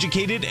most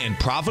educated and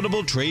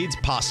profitable trades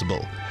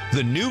possible.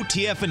 The new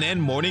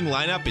TFNN morning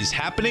lineup is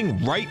happening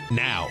right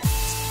now.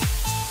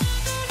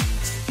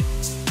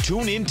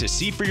 Tune in to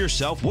see for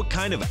yourself what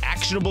kind of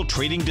actionable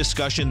trading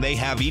discussion they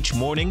have each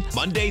morning,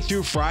 Monday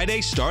through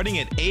Friday, starting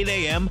at 8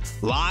 a.m.,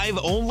 live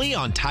only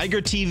on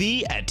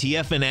TigerTV at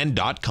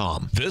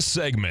TFNN.com. This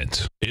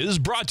segment is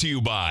brought to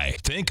you by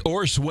Think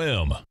or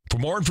Swim. For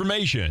more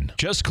information,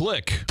 just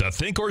click the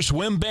Think or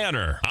Swim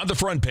banner on the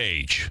front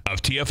page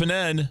of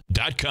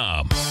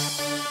TFNN.com.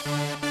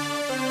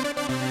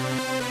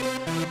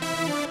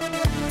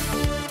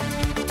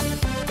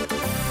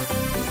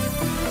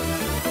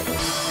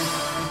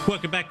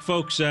 Welcome back,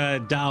 folks.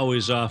 Dow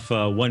is off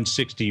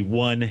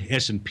 161.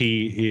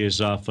 S&P is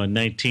off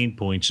 19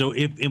 points. So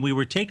if we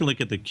were taking a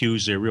look at the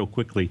Qs there real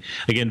quickly,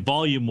 again,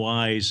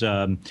 volume-wise,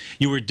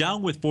 you were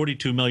down with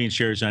 42 million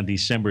shares on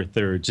December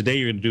 3rd. Today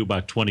you're going to do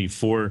about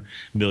 24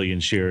 million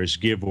shares,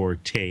 give or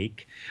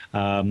take.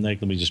 Let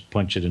me just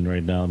punch it in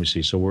right now. Let me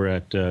see. So we're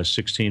at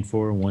 16.4,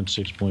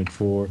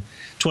 16.4,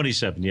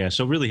 27. Yeah,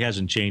 so it really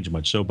hasn't changed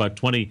much. So about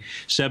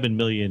 27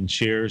 million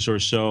shares or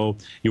so.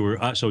 You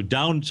were so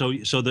down. So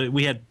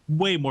we had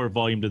way more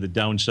volume to the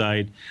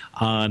downside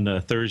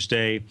on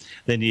Thursday.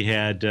 Then you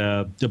had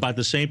about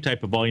the same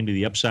type of volume to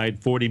the upside,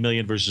 40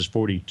 million versus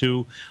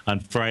 42 on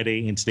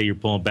Friday. And today you're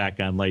pulling back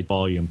on light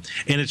volume.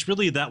 And it's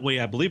really that way,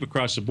 I believe,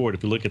 across the board.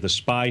 If you look at the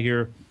SPY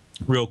here,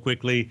 real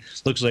quickly,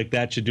 looks like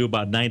that should do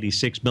about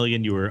 96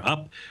 million. You were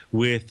up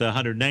with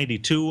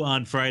 192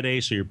 on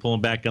Friday, so you're pulling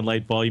back on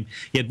light volume.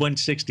 You had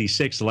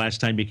 166 the last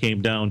time you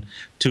came down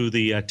to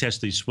the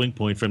test the swing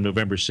point from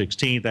November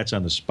 16th. That's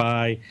on the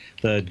SPY.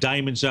 The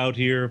diamonds out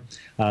here,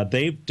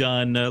 they've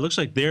done, looks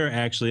like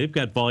they've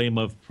got volume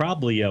of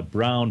probably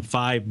around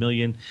 5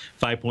 million,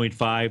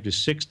 5.5 to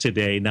 6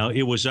 today. Now,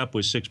 it was up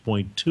with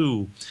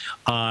 6.2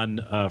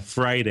 on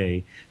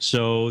Friday.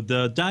 So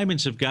the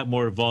diamonds have got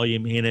more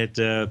volume in it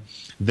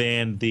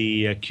than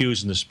the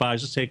Qs and the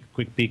SPYs. Let's take a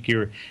quick peek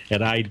here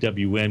at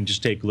IWM.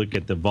 Just take a look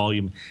at the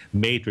volume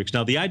matrix.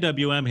 Now, the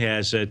IWM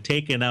has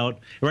taken out,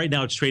 right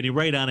now it's trading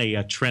right on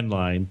a trend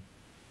line.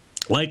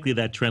 Likely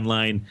that trend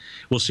line,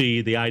 we'll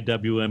see the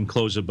IWM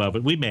close above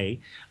it. We may.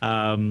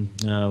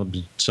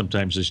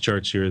 Sometimes these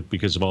charts here,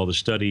 because of all the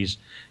studies,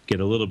 get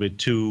a little bit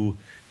too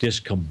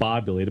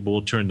discombobulated, but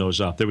we'll turn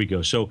those off. There we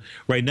go. So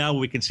right now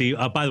we can see,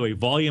 by the way,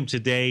 volume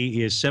today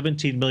is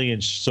 17 million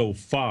so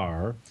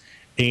far.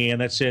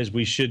 And that says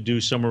we should do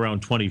somewhere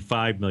around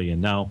 25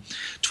 million. Now,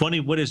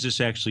 what is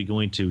this actually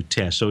going to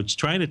test? So it's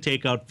trying to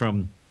take out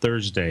from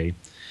Thursday,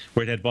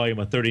 where it had volume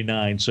of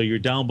 39. So you're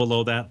down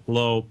below that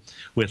low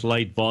with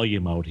light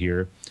volume out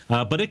here.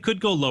 But it could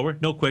go lower,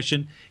 no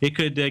question. It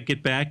could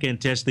get back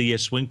and test the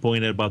swing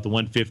point at about the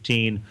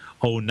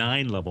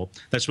 115.09 level.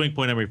 That swing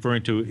point I'm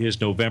referring to is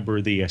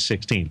November the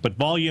 16th. But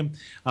volume,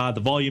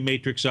 the volume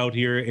matrix out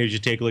here, as you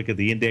take a look at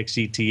the index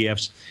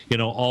ETFs,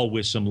 all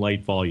with some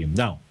light volume.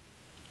 Now,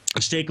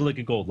 let's take a look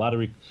at gold. A lot of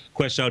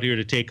requests out here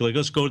to take a look.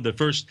 Let's go to the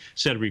first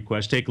set of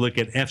requests. Take a look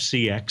at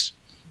FCX,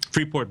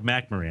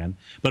 Freeport-McMoRan.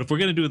 But if we're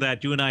going to do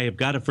that, you and I have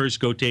got to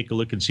first go take a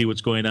look and see what's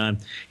going on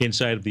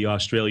inside of the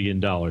Australian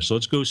dollar. So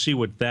let's go see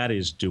what that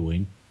is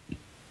doing.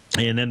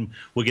 And then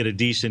we'll get a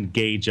decent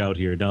gauge out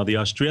here. Now, the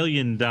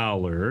Australian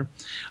dollar,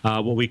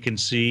 what we can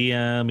see,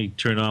 let me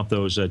turn off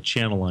those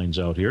channel lines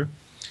out here.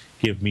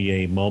 Give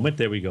me a moment.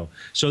 There we go.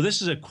 So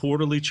this is a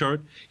quarterly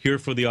chart here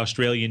for the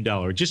Australian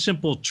dollar. Just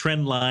simple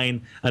trend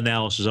line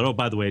analysis. Oh,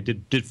 by the way, I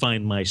did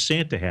find my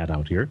Santa hat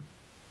out here.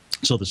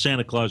 So the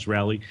Santa Claus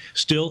rally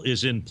still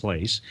is in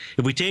place.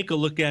 If we take a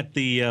look at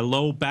the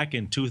low back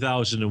in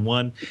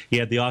 2001, you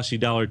had the Aussie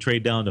dollar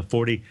trade down to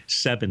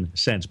 47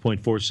 cents,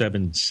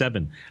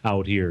 0.477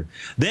 out here.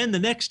 Then the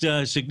next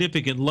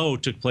significant low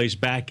took place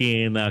back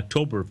in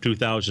October of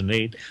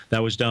 2008.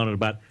 That was down at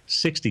about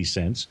 60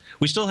 cents.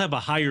 We still have a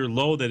higher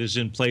low that is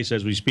in place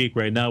as we speak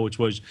right now, which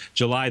was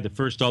July the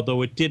 1st,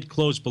 although it did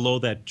close below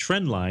that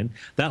trend line.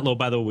 That low,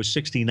 by the way, was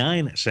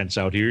 69 cents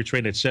out here. You're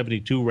trading at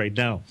 72 right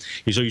now.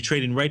 So you're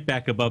trading right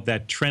back above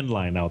that trend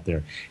line out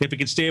there. If it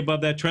can stay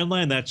above that trend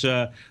line, that's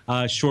a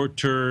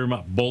short-term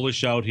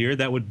bullish out here.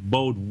 That would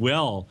bode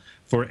well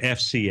for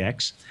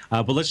FCX.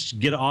 But let's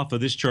get off of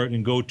this chart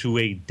and go to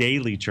a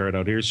daily chart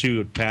out here, see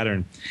what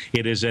pattern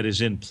it is that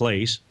is in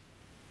place.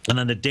 And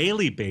on a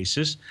daily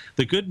basis,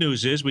 the good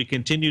news is we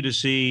continue to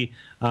see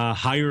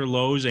higher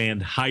lows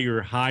and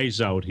higher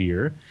highs out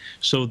here.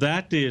 So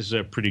that is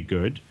pretty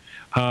good.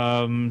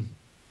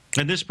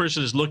 And this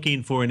person is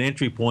looking for an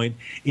entry point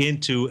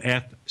into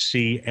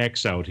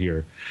FCX out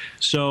here.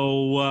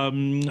 So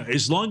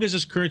as long as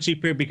this currency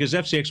pair, because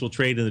FCX will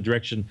trade in the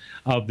direction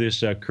of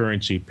this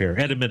currency pair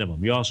at a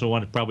minimum. You also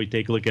want to probably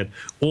take a look at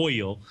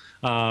oil.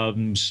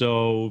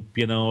 So,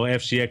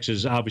 FCX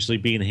is obviously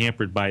being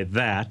hampered by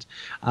that.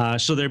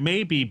 So there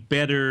may be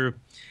better.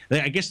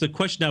 I guess the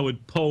question I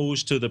would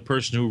pose to the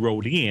person who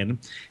wrote in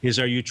is,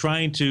 are you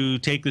trying to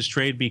take this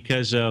trade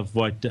because of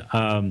what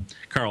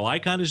Carl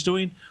Icahn is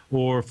doing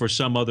or for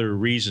some other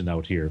reason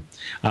out here?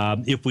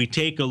 If we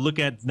take a look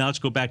at, now let's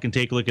go back and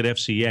take a look at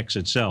FCX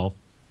itself.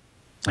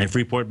 And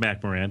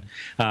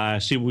Freeport-McMoRan.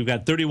 See, we've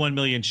got 31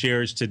 million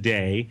shares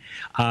today.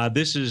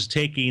 This is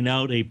taking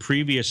out a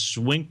previous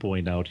swing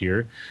point out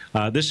here.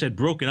 This had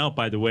broken out,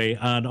 by the way,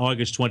 on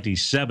August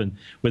 27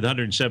 with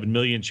 107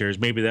 million shares.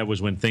 Maybe that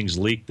was when things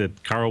leaked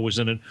that Carl was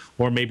in it,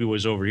 or maybe it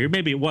was over here.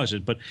 Maybe it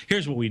wasn't. But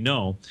here's what we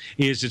know,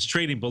 is it's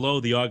trading below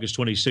the August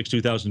 26,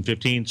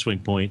 2015 swing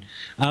point.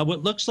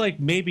 What looks like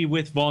maybe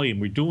with volume.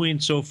 We're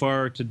doing so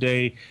far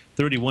today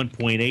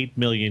 31.8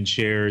 million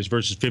shares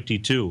versus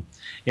 52.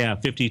 Yeah,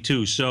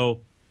 52. So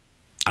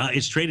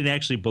it's trading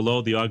actually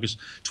below the August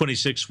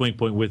 26 swing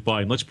point with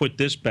volume. Let's put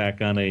this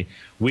back on a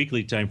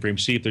weekly time frame,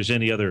 see if there's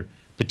any other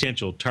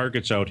potential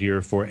targets out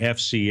here for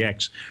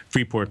FCX,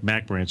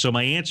 Freeport-McMoRan. So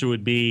my answer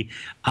would be,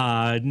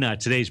 no,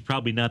 today's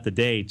probably not the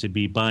day to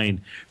be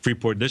buying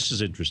Freeport. This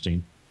is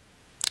interesting.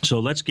 So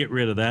let's get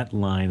rid of that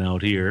line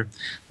out here,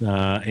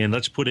 and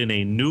let's put in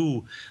a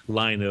new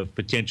line of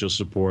potential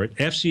support.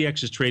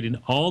 FCX is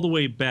trading all the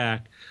way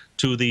back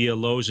to the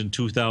lows in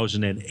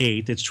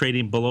 2008. It's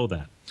trading below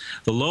that.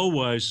 The low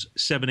was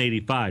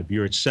 785.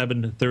 You're at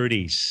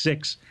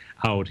 736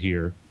 out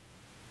here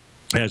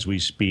as we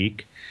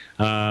speak.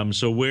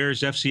 So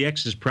where's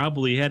FCX is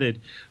probably headed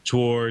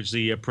towards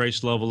the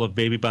price level of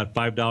maybe about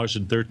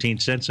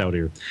 $5.13 out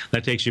here.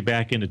 That takes you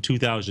back into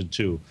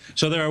 2002.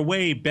 So there are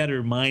way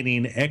better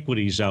mining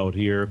equities out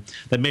here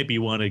that maybe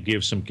you want to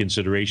give some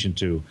consideration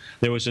to.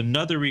 There was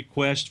another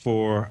request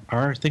for,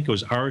 I think it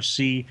was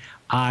RCII,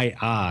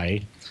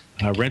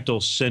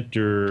 Rental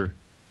Center,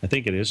 I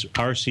think it is,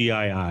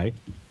 RCII.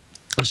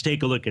 Let's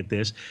take a look at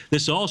this.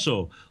 This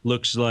also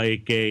looks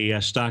like a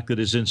stock that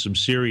is in some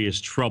serious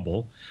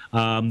trouble.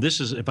 This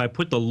is, if I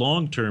put the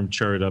long-term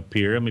chart up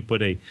here, let me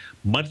put a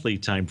monthly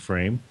time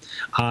frame.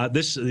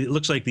 This it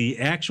looks like the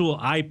actual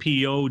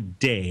IPO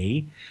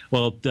day,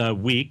 well,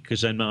 week,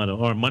 because I'm not,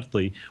 or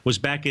monthly, was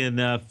back in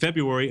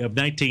February of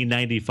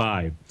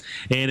 1995.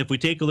 And if we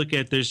take a look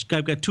at,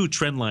 I've got two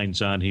trend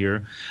lines on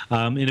here.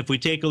 And if we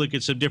take a look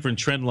at some different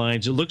trend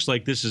lines, it looks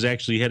like this is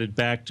actually headed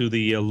back to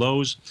the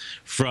lows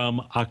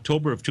from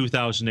October of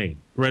 2008,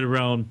 right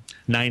around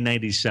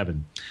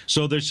 997.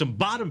 So there's some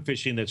bottom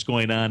fishing that's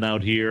going on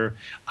out here.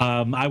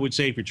 I would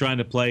say if you're trying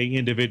to play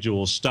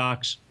individual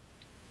stocks,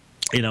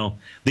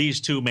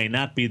 these two may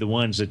not be the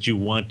ones that you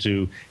want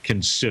to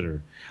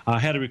consider. I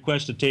had a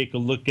request to take a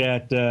look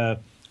at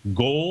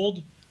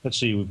gold. Let's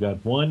see, we've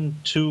got 1,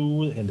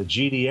 2, and the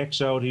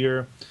GDX out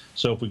here.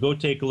 So if we go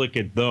take a look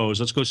at those,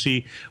 let's go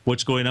see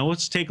what's going on.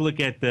 Let's take a look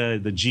at the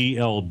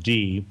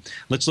GLD.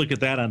 Let's look at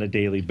that on a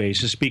daily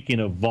basis. Speaking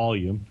of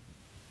volume,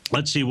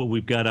 let's see what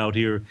we've got out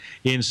here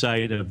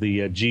inside of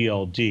the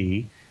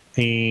GLD.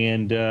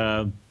 And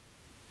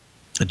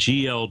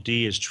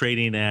GLD is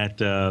trading at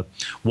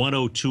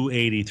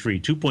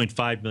 102.83,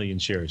 2.5 million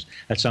shares.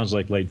 That sounds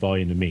like light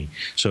volume to me.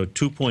 So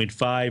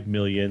 2.5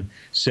 million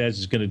says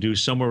it's going to do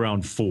somewhere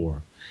around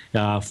 4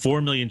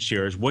 million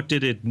shares. What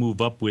did it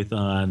move up with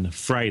on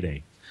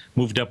Friday?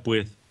 Moved up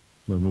with,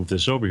 I'm going to move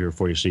this over here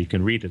for you so you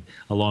can read it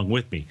along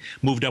with me.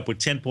 Moved up with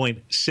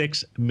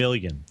 10.6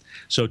 million.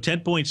 So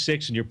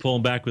 10.6, and you're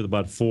pulling back with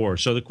about 4.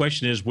 So the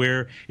question is,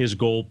 where is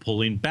gold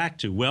pulling back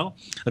to? Well,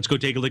 let's go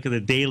take a look at the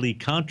daily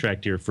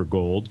contract here for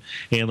gold,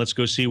 and let's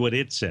go see what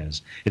it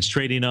says. It's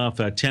trading off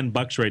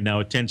 $10 right now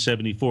at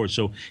 10.74.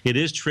 So it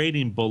is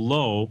trading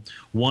below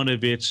one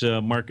of its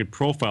market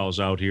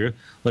profiles out here.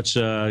 Let's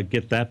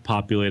get that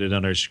populated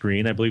on our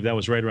screen. I believe that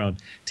was right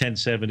around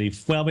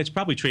 10.70. Well, it's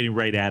probably trading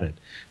right at it,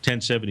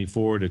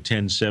 10.74 to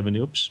 10.70.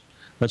 Oops.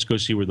 Let's go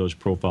see where those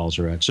profiles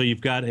are at. So you've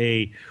got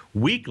a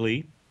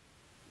weekly.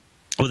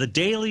 Well, the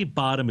daily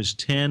bottom is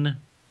 10.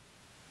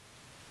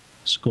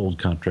 It's gold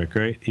contract,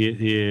 right?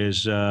 It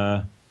is,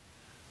 okay,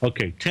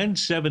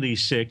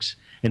 1076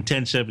 and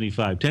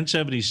 1075.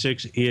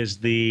 1076 is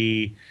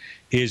the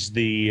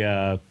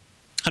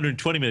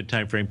 120-minute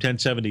time frame.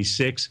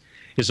 1076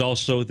 is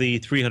also the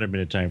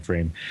 300-minute time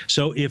frame.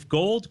 So if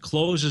gold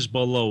closes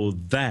below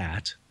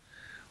that,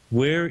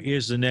 where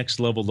is the next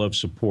level of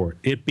support?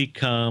 It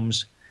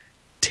becomes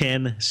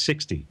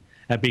 1060.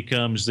 That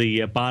becomes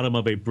the bottom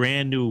of a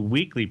brand new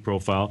weekly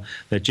profile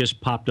that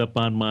just popped up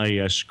on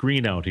my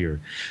screen out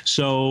here.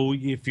 So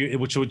if you,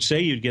 which would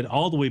say you'd get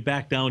all the way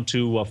back down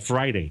to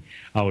Friday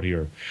out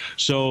here.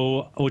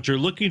 So what you're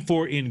looking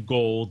for in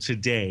gold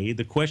today,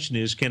 the question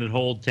is, can it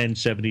hold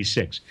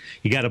 1076?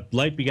 You got to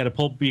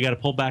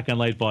pull back on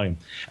light volume.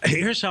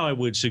 Here's how I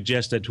would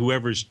suggest that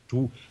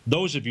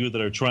those of you that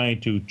are trying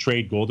to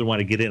trade gold or want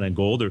to get in on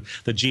gold or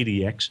the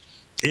GDX,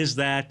 is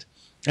that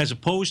as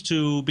opposed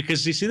to,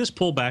 because you see this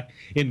pullback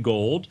in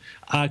gold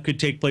could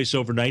take place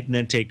overnight and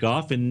then take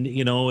off, and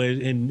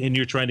and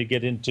you're trying to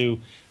get into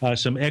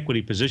some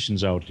equity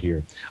positions out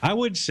here. I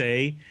would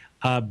say,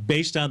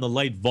 based on the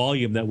light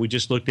volume that we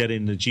just looked at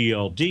in the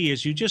GLD,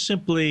 is you just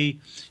simply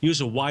use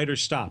a wider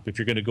stop if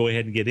you're going to go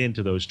ahead and get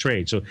into those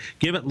trades. So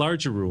give it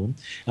larger room.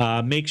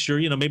 Make sure,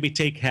 maybe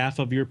take half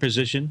of your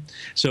position.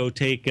 So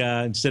take,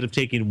 instead of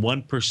taking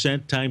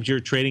 1% times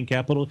your trading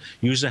capital,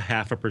 use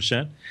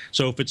 0.5%.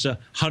 So if it's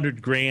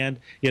 100 grand,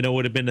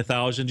 would have been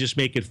 1,000, just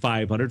make it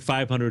 500.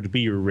 500 to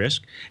be your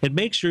risk. And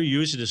make sure you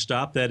use it a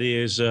stop that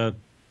is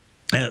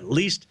at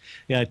least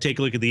take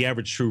a look at the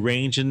average true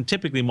range and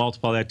typically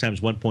multiply that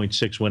times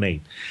 1.618.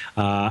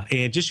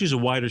 And just use a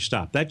wider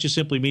stop. That just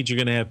simply means you're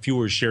going to have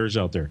fewer shares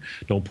out there.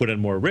 Don't put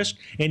in more risk,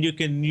 and you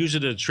can use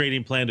it as a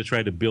trading plan to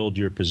try to build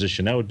your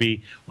position. That would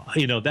be,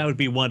 that would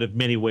be one of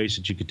many ways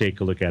that you could take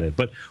a look at it.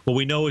 But what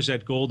we know is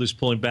that gold is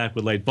pulling back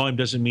with light volume.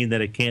 Doesn't mean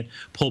that it can't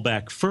pull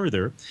back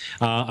further.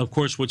 Of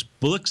course, what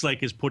looks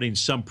like is putting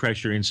some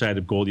pressure inside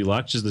of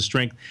Goldilocks is the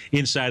strength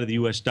inside of the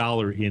U.S.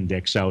 dollar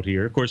index out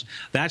here. Of course,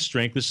 that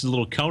strength, this is a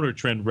little counter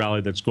trend rally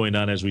that's going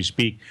on as we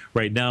speak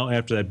right now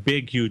after that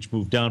big, huge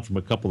move down from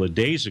a couple of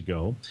days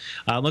ago.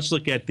 Let's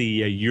look at the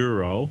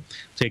euro.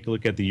 Take a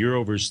look at the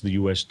euro versus the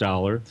U.S.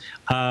 dollar.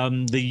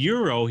 The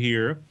euro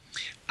here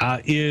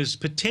is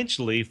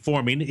potentially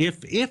forming,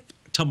 if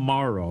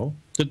tomorrow,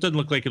 it doesn't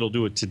look like it'll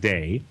do it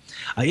today,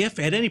 if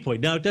at any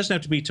point, now it doesn't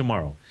have to be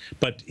tomorrow,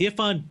 but if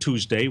on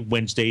Tuesday,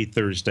 Wednesday,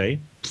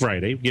 Thursday,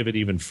 Friday, give it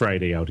even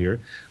Friday out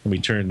here, let me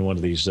turn one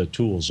of these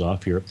tools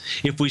off here.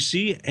 If we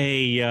see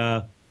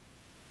a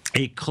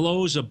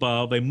close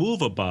above, a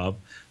move above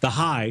the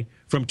high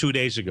from 2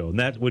 days ago, and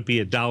that would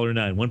be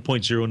 $1.09,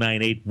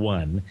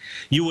 1.0981,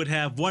 you would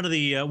have one of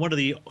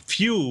the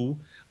few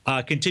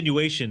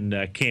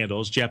continuation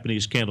candles,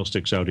 Japanese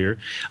candlesticks out here.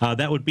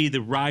 That would be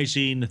the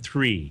rising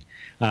 3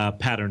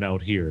 pattern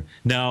out here.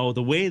 Now,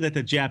 the way that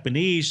the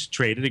Japanese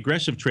traded,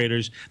 aggressive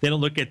traders, they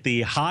don't look at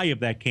the high of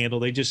that candle.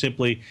 They just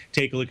simply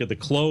take a look at the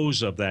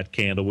close of that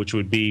candle, which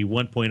would be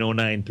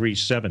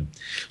 1.0937.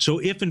 So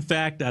if, in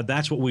fact,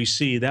 that's what we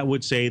see, that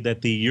would say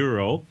that the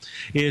euro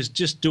is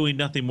just doing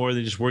nothing more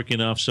than just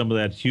working off some of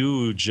that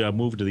huge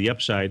move to the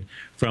upside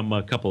from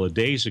a couple of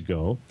days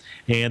ago.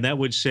 And that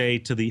would say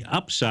to the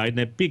upside, and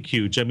that big,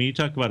 huge, I mean, you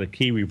talk about a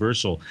key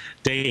reversal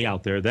day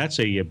out there. That's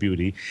a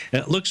beauty.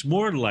 It looks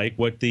more like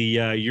what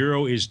the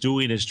euro is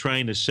doing is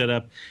trying to set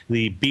up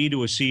the B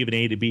to a C of an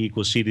A to B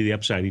equals C to the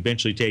upside,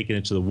 eventually taking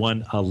it to the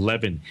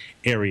 111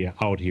 area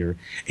out here.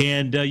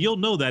 And you'll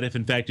know that if,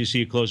 in fact, you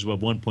see a close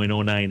above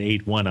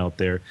 1.0981 out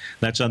there.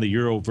 That's on the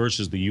euro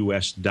versus the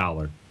U.S.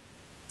 dollar.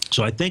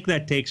 So I think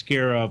that takes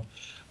care of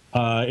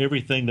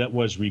everything that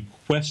was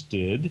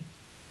requested.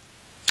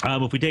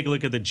 If we take a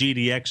look at the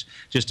GDX,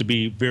 just to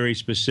be very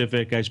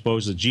specific, I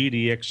suppose the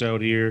GDX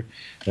out here,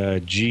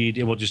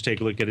 and we'll just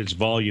take a look at its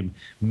volume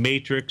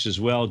matrix as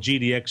well.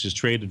 GDX has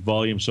traded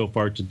volume so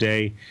far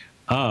today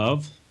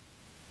of,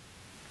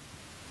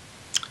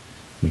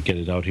 let me get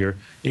it out here,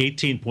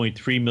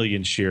 18.3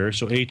 million shares,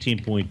 so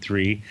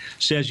 18.3.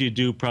 Says you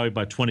do probably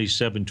about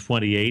 27,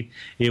 28.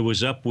 It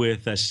was up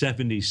with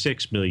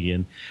 76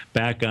 million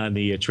back on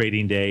the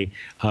trading day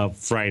of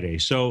Friday.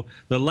 So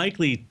the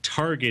likely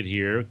target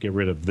here, get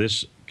rid of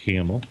this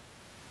camel,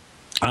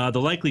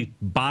 the likely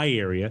buy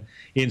area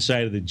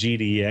inside of the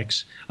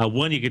GDX,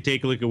 one, you could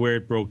take a look at where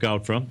it broke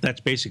out from. That's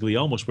basically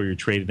almost where you're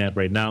trading at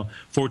right now.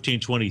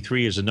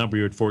 1423 is a number.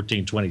 You're at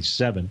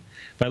 1427.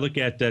 If I look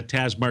at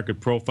TAS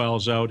market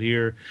profiles out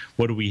here,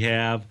 what do we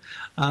have?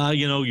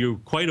 You're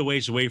quite a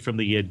ways away from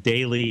the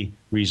daily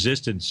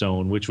resistance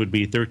zone, which would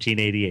be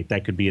 1388.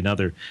 That could be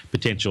another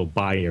potential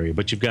buy area.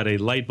 But you've got a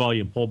light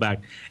volume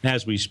pullback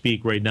as we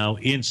speak right now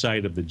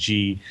inside of the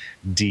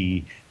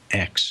GDX.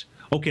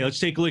 Okay, let's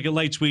take a look at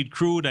light sweet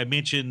crude. I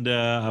mentioned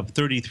a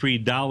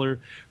 $33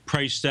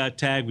 price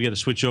tag. We got to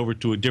switch over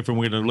to a different.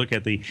 We're going to look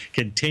at the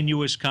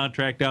continuous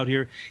contract out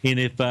here. And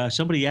if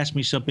somebody asks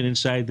me something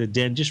inside the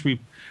den, just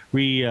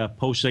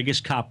repost, I guess,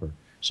 copper.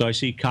 So I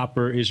see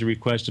copper is a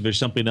request. If there's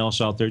something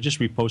else out there, just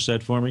repost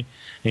that for me,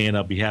 and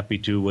I'll be happy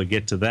to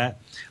get to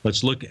that.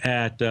 Let's look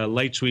at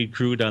light sweet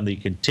crude on the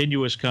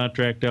continuous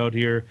contract out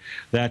here.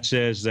 That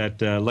says that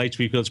light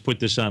sweet, let's put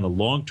this on a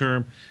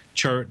long-term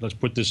chart. Let's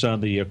put this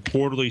on the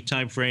quarterly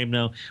time frame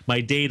now.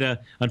 My data,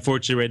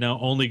 unfortunately, right now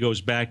only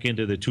goes back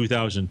into the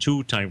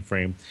 2002 time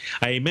frame.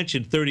 I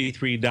mentioned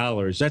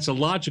 $33. That's a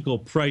logical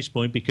price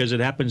point because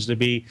it happens to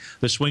be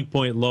the swing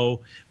point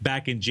low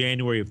back in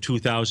January of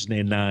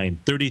 2009.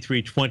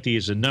 33.20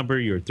 is a number.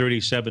 You're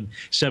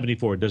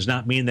 37.74. It does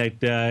not mean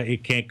that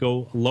it can't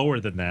go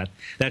lower than that.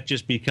 That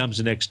just becomes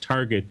the next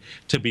target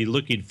to be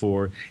looking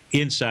for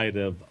inside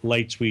of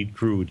light sweet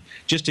crude.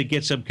 Just to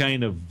get some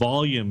kind of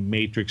volume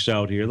matrix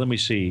out here. Let me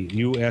see,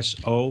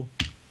 USO.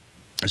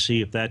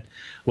 See if that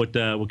what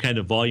kind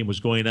of volume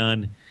was going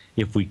on,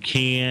 if we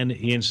can,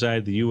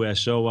 inside the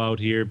USO out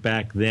here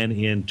back then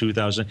in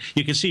 2000.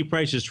 You can see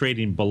prices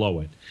trading below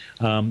it.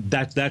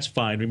 That's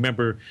fine.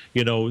 Remember,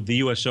 the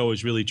USO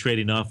is really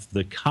trading off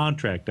the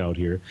contract out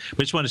here. But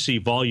I just want to see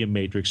volume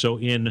matrix. So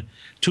in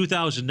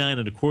 2009,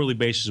 on a quarterly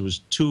basis, it was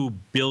 2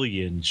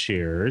 billion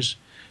shares.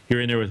 You're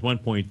in there with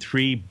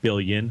 1.3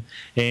 billion,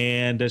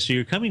 and so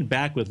you're coming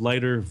back with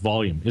lighter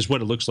volume, is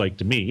what it looks like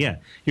to me. Yeah,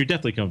 you're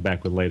definitely coming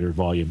back with lighter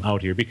volume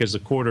out here because the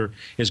quarter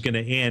is going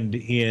to end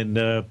in,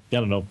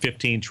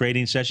 15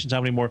 trading sessions.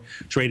 How many more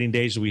trading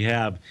days do we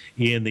have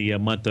in the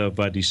month of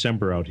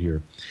December out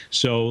here?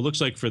 So it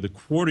looks like for the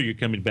quarter, you're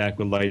coming back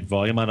with light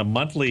volume on a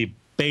monthly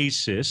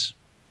basis.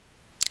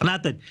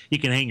 Not that you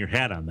can hang your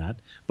hat on that,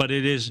 but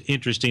it is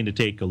interesting to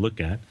take a look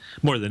at,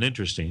 more than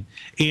interesting.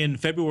 In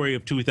February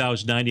of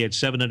 2009, you had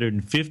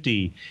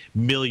 750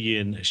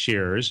 million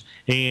shares,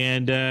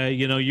 and,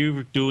 you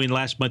were doing,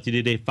 last month you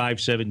did a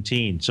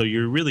 517. So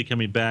you're really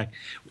coming back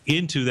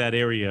into that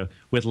area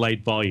with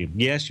light volume.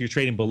 Yes, you're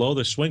trading below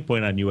the swing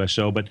point on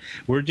USO, but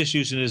we're just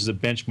using it as the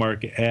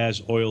benchmark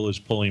as oil is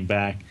pulling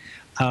back.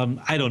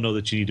 I don't know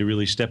that you need to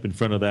really step in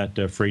front of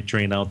that freight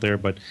train out there,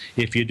 but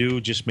if you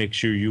do, just make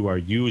sure you are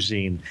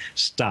using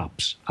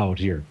stops out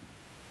here.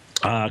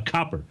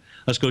 Copper.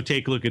 Let's go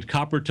take a look at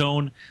copper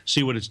tone,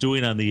 see what it's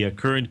doing on the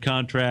current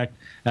contract.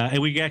 And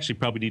we actually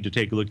probably need to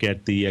take a look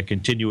at the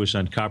continuous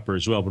on copper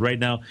as well. But right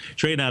now,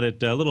 trading out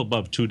at a little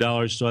above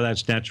 $2, so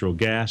that's natural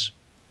gas.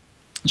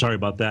 Sorry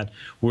about that.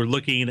 We're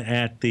looking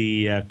at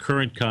the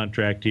current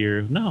contract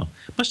here. No,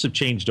 it must have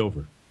changed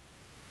over.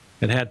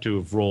 It had to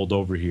have rolled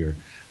over here.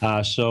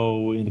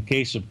 So in the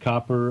case of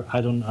copper,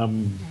 I'm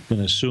going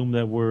to assume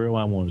that I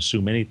won't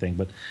assume anything,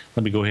 but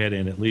let me go ahead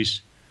and at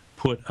least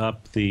put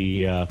up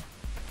the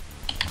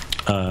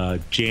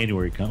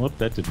January.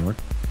 That didn't work.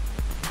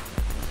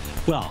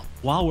 Well,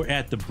 while we're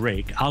at the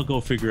break, I'll go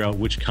figure out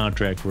which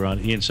contract we're on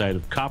inside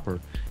of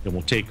copper, and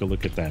we'll take a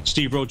look at that.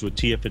 Steve Rhodes with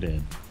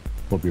TFNN.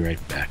 We'll be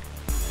right back.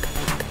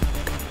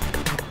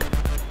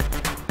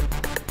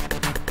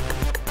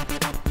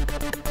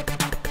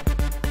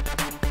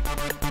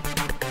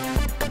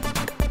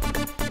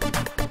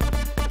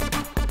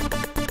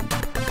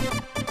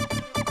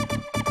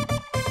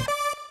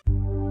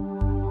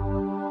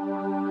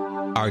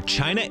 Are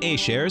China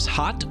A-shares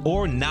hot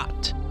or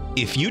not?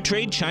 If you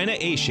trade China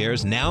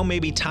A-shares, now may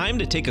be time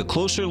to take a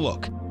closer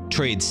look.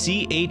 Trade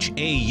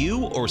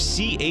CHAU or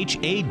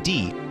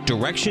CHAD,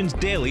 Directions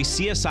Daily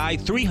CSI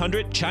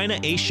 300 China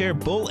A-share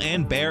Bull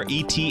and Bear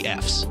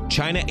ETFs.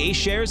 China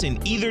A-shares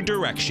in either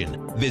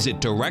direction. Visit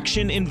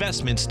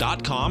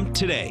directioninvestments.com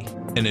today.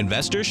 An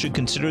investor should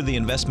consider the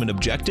investment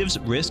objectives,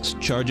 risks,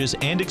 charges,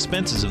 and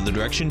expenses of the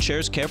Direction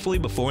shares carefully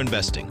before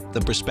investing.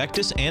 The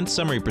prospectus and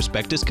summary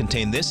prospectus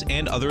contain this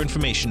and other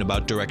information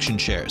about Direction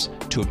shares.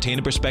 To obtain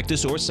a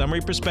prospectus or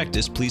summary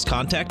prospectus, please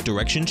contact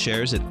Direction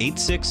shares at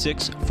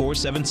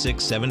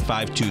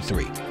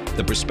 866-476-7523.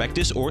 The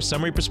prospectus or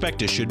summary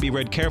prospectus should be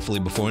read carefully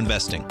before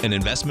investing. An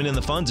investment in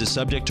the funds is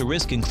subject to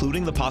risk,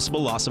 including the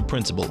possible loss of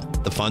principal.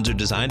 The funds are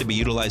designed to be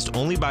utilized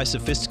only by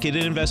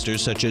sophisticated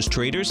investors such as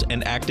traders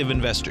and active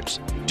investors.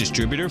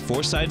 Distributor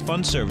Foreside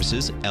Fund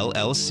Services,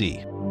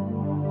 LLC.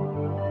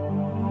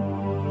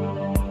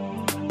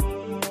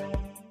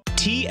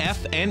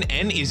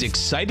 TFNN is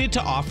excited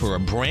to offer a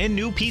brand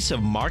new piece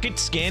of market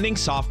scanning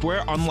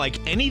software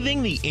unlike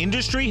anything the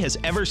industry has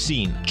ever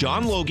seen.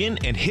 John Logan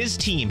and his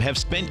team have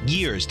spent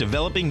years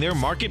developing their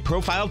market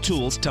profile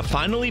tools to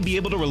finally be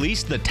able to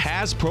release the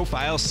TAS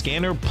Profile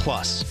Scanner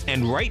Plus.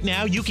 And right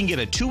now you can get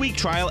a 2-week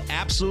trial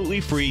absolutely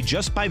free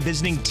just by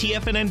visiting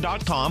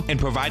TFNN.com and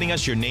providing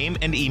us your name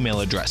and email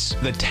address.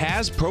 The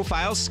TAS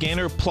Profile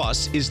Scanner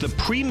Plus is the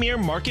premier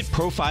market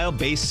profile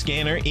based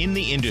scanner in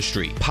the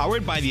industry.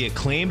 Powered by the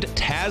acclaimed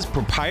TAS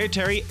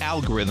proprietary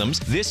algorithms,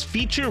 this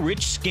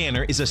feature-rich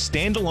scanner is a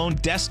standalone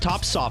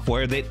desktop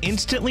software that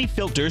instantly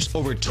filters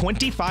over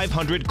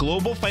 2,500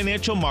 global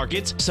financial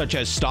markets such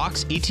as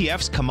stocks,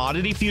 ETFs,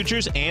 commodity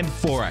futures, and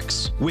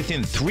Forex.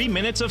 Within 3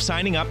 minutes of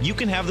signing up, you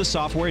can have the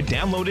software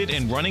downloaded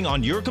and running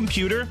on your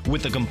computer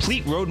with a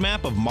complete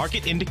roadmap of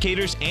market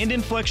indicators and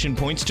inflection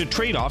points to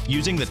trade off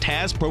using the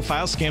TAS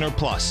Profile Scanner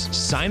Plus.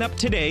 Sign up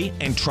today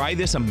and try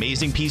this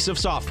amazing piece of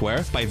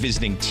software by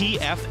visiting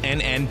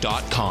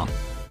TFNN.com.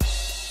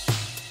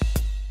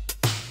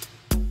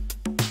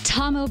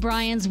 Tom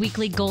O'Brien's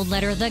weekly gold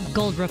letter, The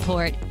Gold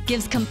Report,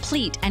 gives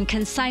complete and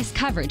concise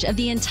coverage of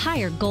the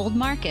entire gold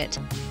market.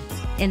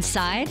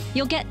 Inside,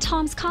 you'll get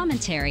Tom's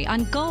commentary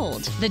on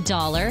gold, the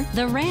dollar,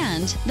 the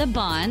rand, the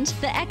bond,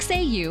 the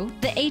XAU,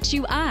 the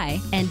HUI,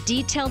 and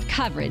detailed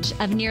coverage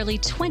of nearly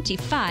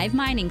 25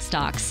 mining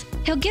stocks.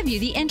 He'll give you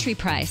the entry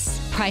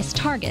price, price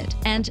target,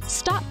 and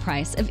stop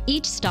price of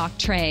each stock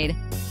trade.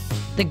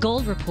 The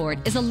Gold Report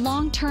is a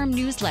long-term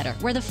newsletter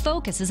where the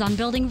focus is on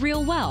building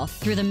real wealth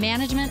through the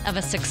management of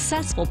a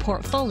successful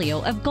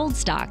portfolio of gold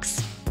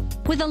stocks.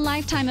 With a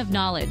lifetime of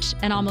knowledge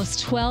and almost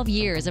 12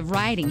 years of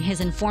writing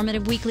his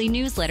informative weekly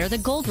newsletter, The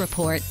Gold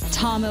Report,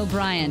 Tom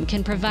O'Brien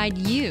can provide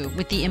you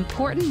with the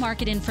important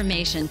market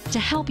information to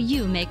help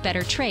you make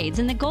better trades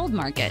in the gold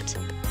market.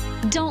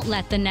 Don't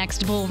let the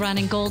next bull run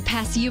in gold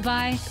pass you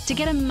by. To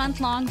get a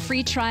month-long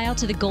free trial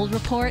to The Gold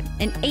Report,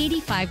 an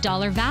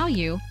 $85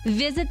 value,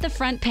 visit the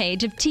front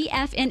page of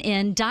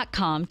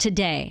TFNN.com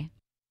today.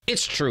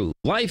 It's true.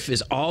 Life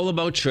is all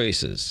about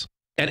choices.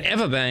 At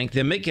Everbank,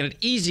 they're making it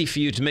easy for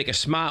you to make a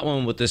smart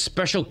one with this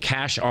special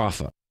cash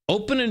offer.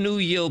 Open a new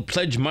yield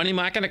pledge money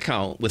market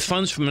account with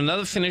funds from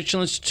another financial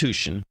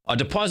institution, or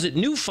deposit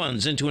new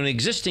funds into an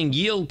existing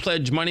yield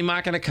pledge money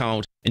market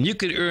account, and you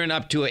could earn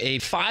up to a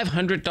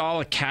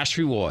 $500 cash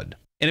reward.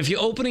 And if you're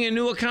opening a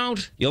new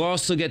account, you'll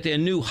also get their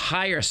new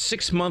higher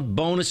 6-month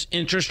bonus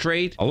interest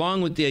rate,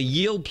 along with their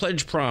yield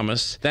pledge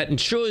promise that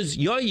ensures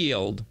your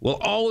yield will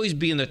always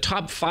be in the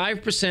top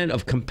 5%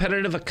 of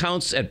competitive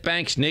accounts at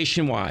banks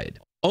nationwide.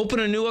 Open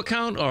a new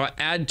account or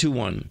add to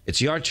one.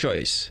 It's your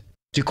choice.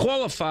 To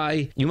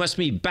qualify, you must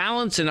meet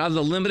balance and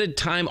other limited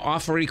time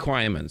offer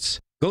requirements.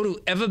 Go to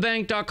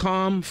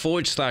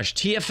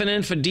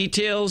everbank.com/TFNN for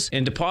details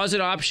and deposit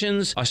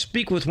options, or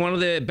speak with one of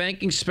their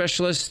banking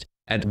specialists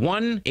at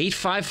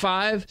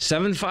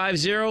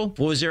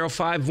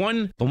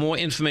 1-855-750-4051 for more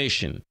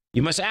information.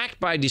 You must act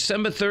by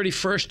December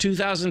 31st,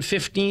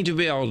 2015 to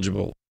be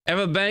eligible.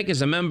 Everbank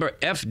is a member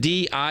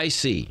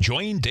FDIC.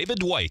 Join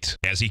David White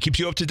as he keeps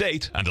you up to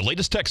date on the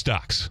latest tech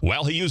stocks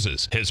while he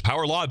uses his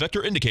Power Law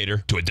Vector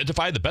Indicator to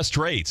identify the best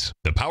trades.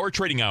 The Power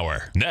Trading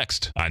Hour,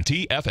 next on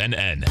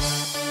TFNN.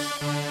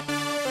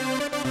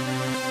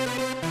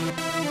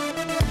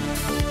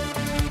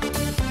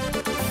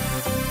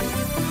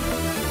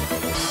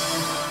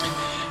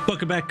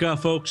 Welcome back,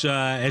 folks.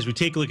 As we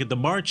take a look at the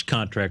March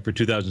contract for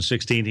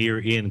 2016 here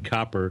in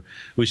copper,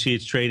 we see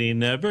it's trading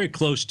very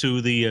close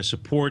to the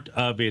support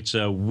of its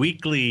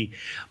weekly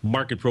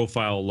market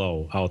profile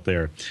low out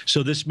there.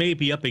 So this may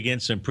be up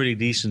against some pretty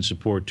decent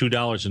support,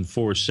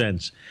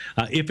 $2.04.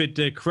 If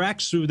it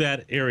cracks through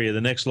that area, the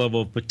next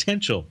level of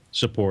potential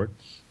support,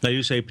 now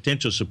you say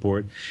potential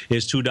support,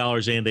 is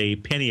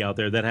 $2.01 out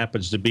there. That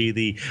happens to be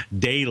the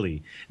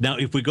daily. Now,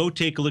 if we go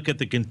take a look at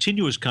the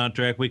continuous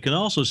contract, we can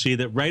also see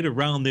that right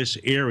around this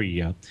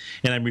area,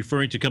 and I'm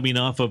referring to coming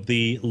off of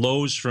the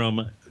lows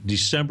from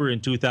December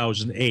in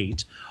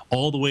 2008,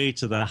 all the way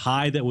to the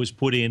high that was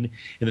put in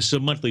a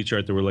sub-monthly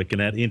chart that we're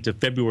looking at into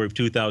February of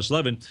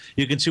 2011,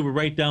 you can see we're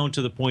right down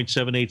to the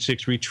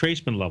 0.786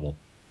 retracement level.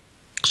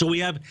 So we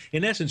have,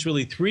 in essence,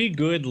 really 3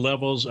 good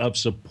levels of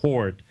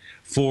support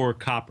for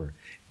copper.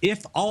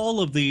 If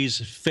all of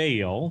these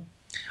fail,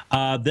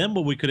 then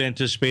what we could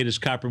anticipate is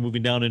copper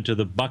moving down into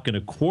the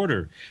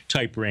 $1.25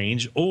 type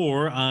range,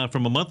 or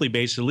from a monthly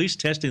basis, at least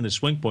testing the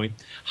swing point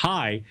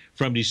high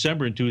from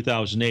December in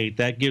 2008.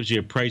 That gives you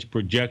a price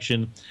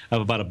projection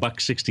of about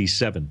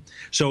 $1.67.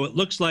 So it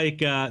looks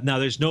like now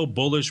there's no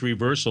bullish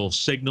reversal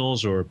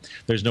signals, or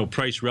there's no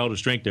price relative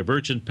strength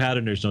divergent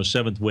pattern. There's no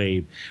 7th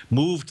wave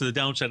move to the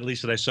downside, at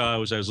least that I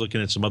saw as I was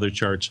looking at some other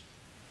charts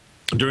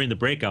during the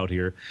breakout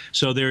here.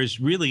 So there's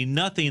really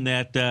nothing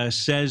that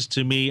says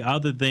to me,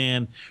 other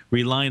than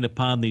relying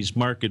upon these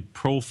market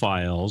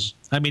profiles.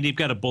 I mean, you've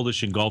got a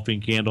bullish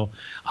engulfing candle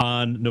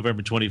on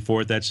November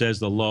 24th that says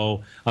the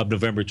low of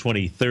November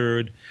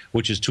 23rd,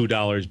 which is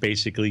 $2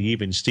 basically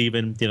even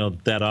Steven. You know,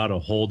 that ought to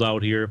hold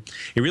out here.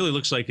 It really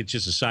looks like it's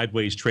just a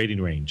sideways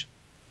trading range,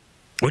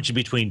 which is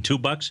between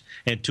 $2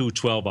 and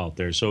 $2.12 out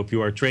there. So if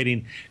you are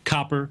trading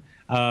copper,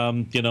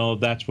 you know,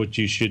 that's what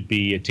you should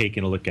be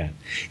taking a look at.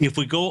 If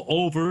we go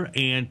over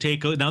and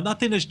take a look, now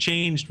nothing has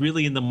changed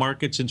really in the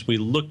market since we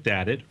looked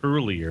at it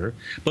earlier.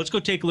 But let's go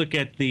take a look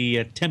at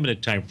the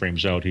 10-minute time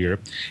frames out here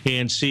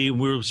and see.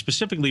 We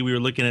were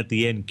looking at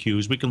the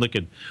NQs. We can look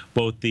at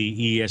both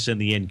the ES and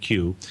the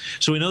NQ.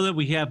 So we know that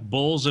we have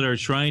bulls that are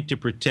trying to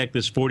protect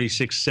this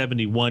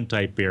 4671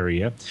 type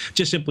area.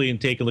 Just simply and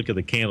take a look at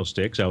the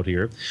candlesticks out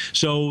here.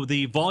 So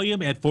the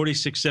volume at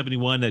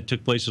 4671 that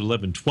took place at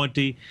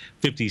 11:20,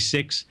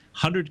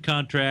 5600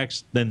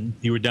 contracts, then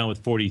you were down with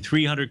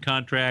 4,300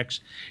 contracts.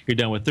 You're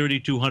down with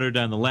 3,200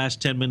 on the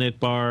last 10-minute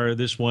bar.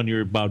 This one,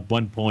 you're about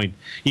 1 point,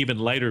 even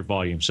lighter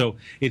volume. So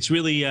it's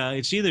really,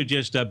 it's either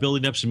just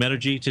building up some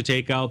energy to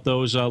take out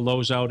those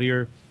lows out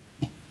here,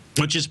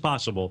 which is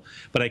possible,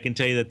 but I can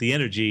tell you that the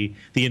energy,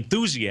 the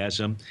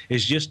enthusiasm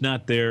is just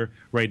not there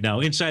right now.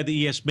 Inside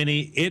the ES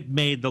Mini, it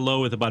made the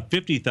low with about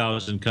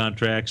 50,000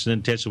 contracts and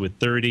then tested with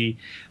 30.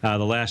 The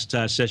last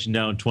session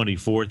down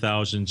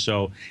 24,000.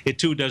 So it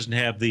too doesn't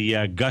have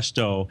the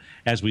gusto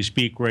as we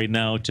speak right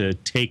now to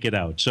take it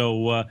out.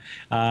 So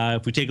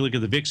if we take a look at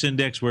the VIX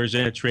index, where's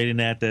that trading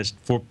at? That's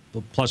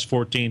plus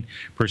 14%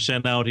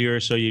 out here.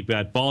 So you've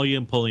got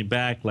volume pulling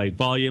back, light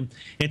volume,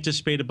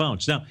 anticipate a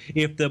bounce. Now,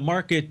 if the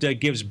market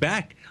gives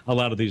back a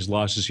lot of these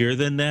losses here,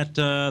 then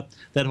that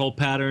whole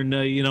pattern,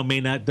 you know,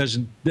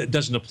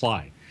 doesn't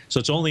apply. So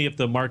it's only if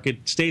the market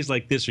stays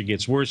like this or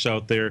gets worse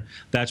out there,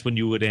 that's when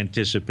you would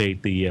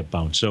anticipate the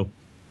bounce. So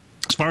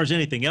as far as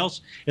anything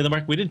else in the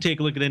market, we didn't take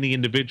a look at any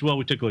individual.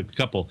 We took a look at a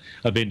couple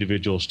of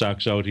individual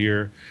stocks out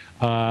here.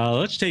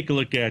 Let's take a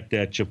look at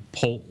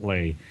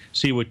Chipotle,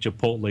 see what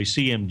Chipotle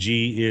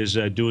CMG is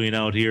doing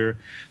out here.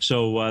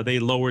 So they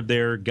lowered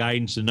their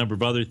guidance, a number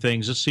of other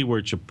things. Let's see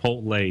where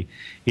Chipotle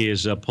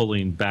is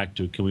pulling back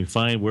to. Can we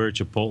find where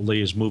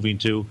Chipotle is moving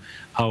to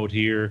out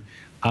here?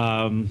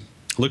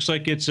 Looks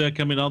like it's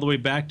coming all the way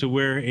back to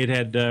where it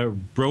had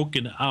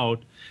broken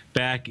out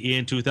back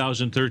in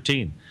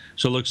 2013.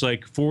 So it looks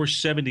like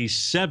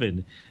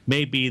 477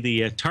 may be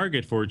the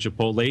target for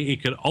Chipotle.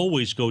 It could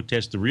always go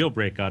test the real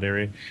breakout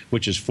area,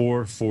 which is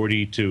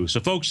 442. So,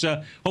 folks,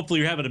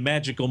 hopefully you're having a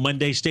magical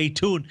Monday. Stay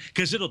tuned,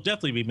 because it'll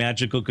definitely be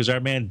magical, because our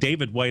man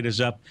David White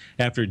is up.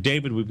 After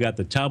David, we've got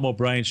the Tom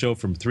O'Brien Show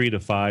from 3 to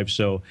 5.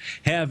 So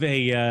have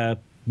a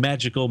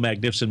magical,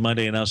 magnificent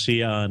Monday, and I'll see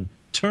you on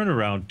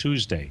Turnaround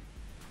Tuesday.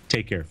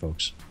 Take care,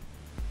 folks.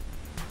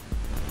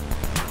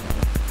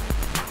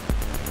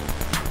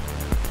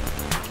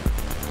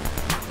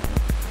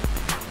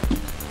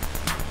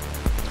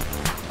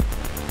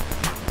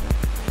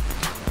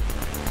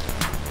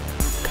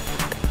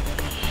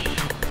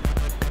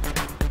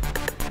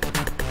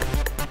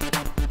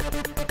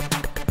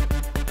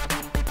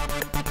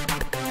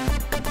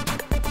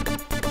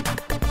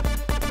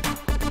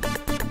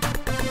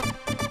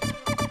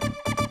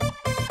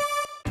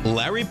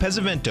 Larry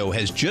Pesavento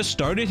has just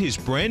started his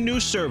brand new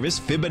service,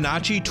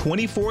 Fibonacci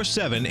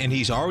 24/7, and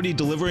he's already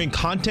delivering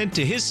content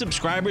to his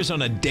subscribers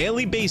on a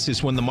daily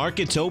basis when the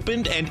market's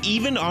opened and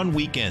even on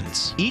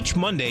weekends. Each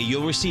Monday,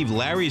 you'll receive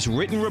Larry's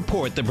written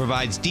report that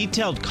provides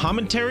detailed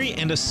commentary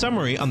and a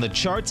summary on the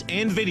charts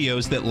and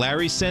videos that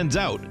Larry sends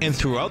out. And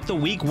throughout the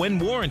week, when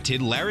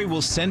warranted, Larry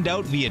will send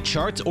out via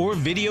charts or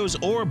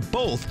videos or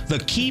both the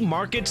key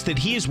markets that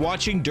he is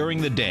watching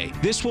during the day.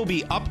 This will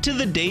be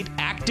up-to-the-date,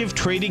 active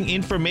trading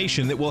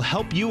information that will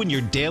help you in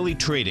your daily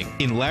trading.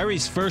 In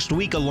Larry's first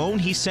week alone,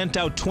 he sent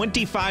out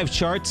 25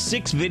 charts,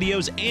 6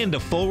 videos, and a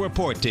full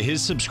report to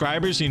his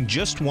subscribers in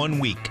just 1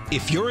 week.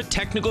 If you're a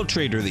technical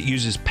trader that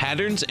uses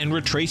patterns and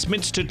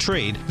retracements to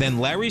trade, then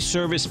Larry's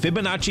service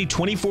Fibonacci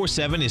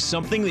 24/7 is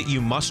something that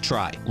you must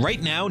try.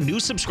 Right now, new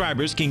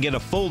subscribers can get a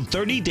full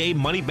 30-day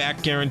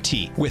money-back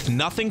guarantee. With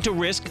nothing to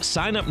risk,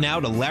 sign up now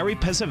to Larry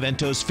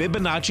Pesavento's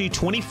Fibonacci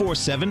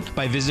 24/7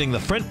 by visiting the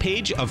front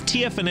page of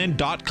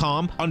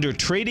TFNN.com under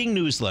Trading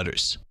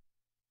Newsletters.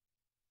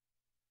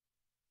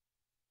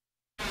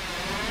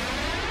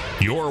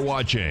 You're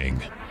watching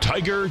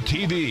Tiger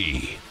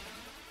TV.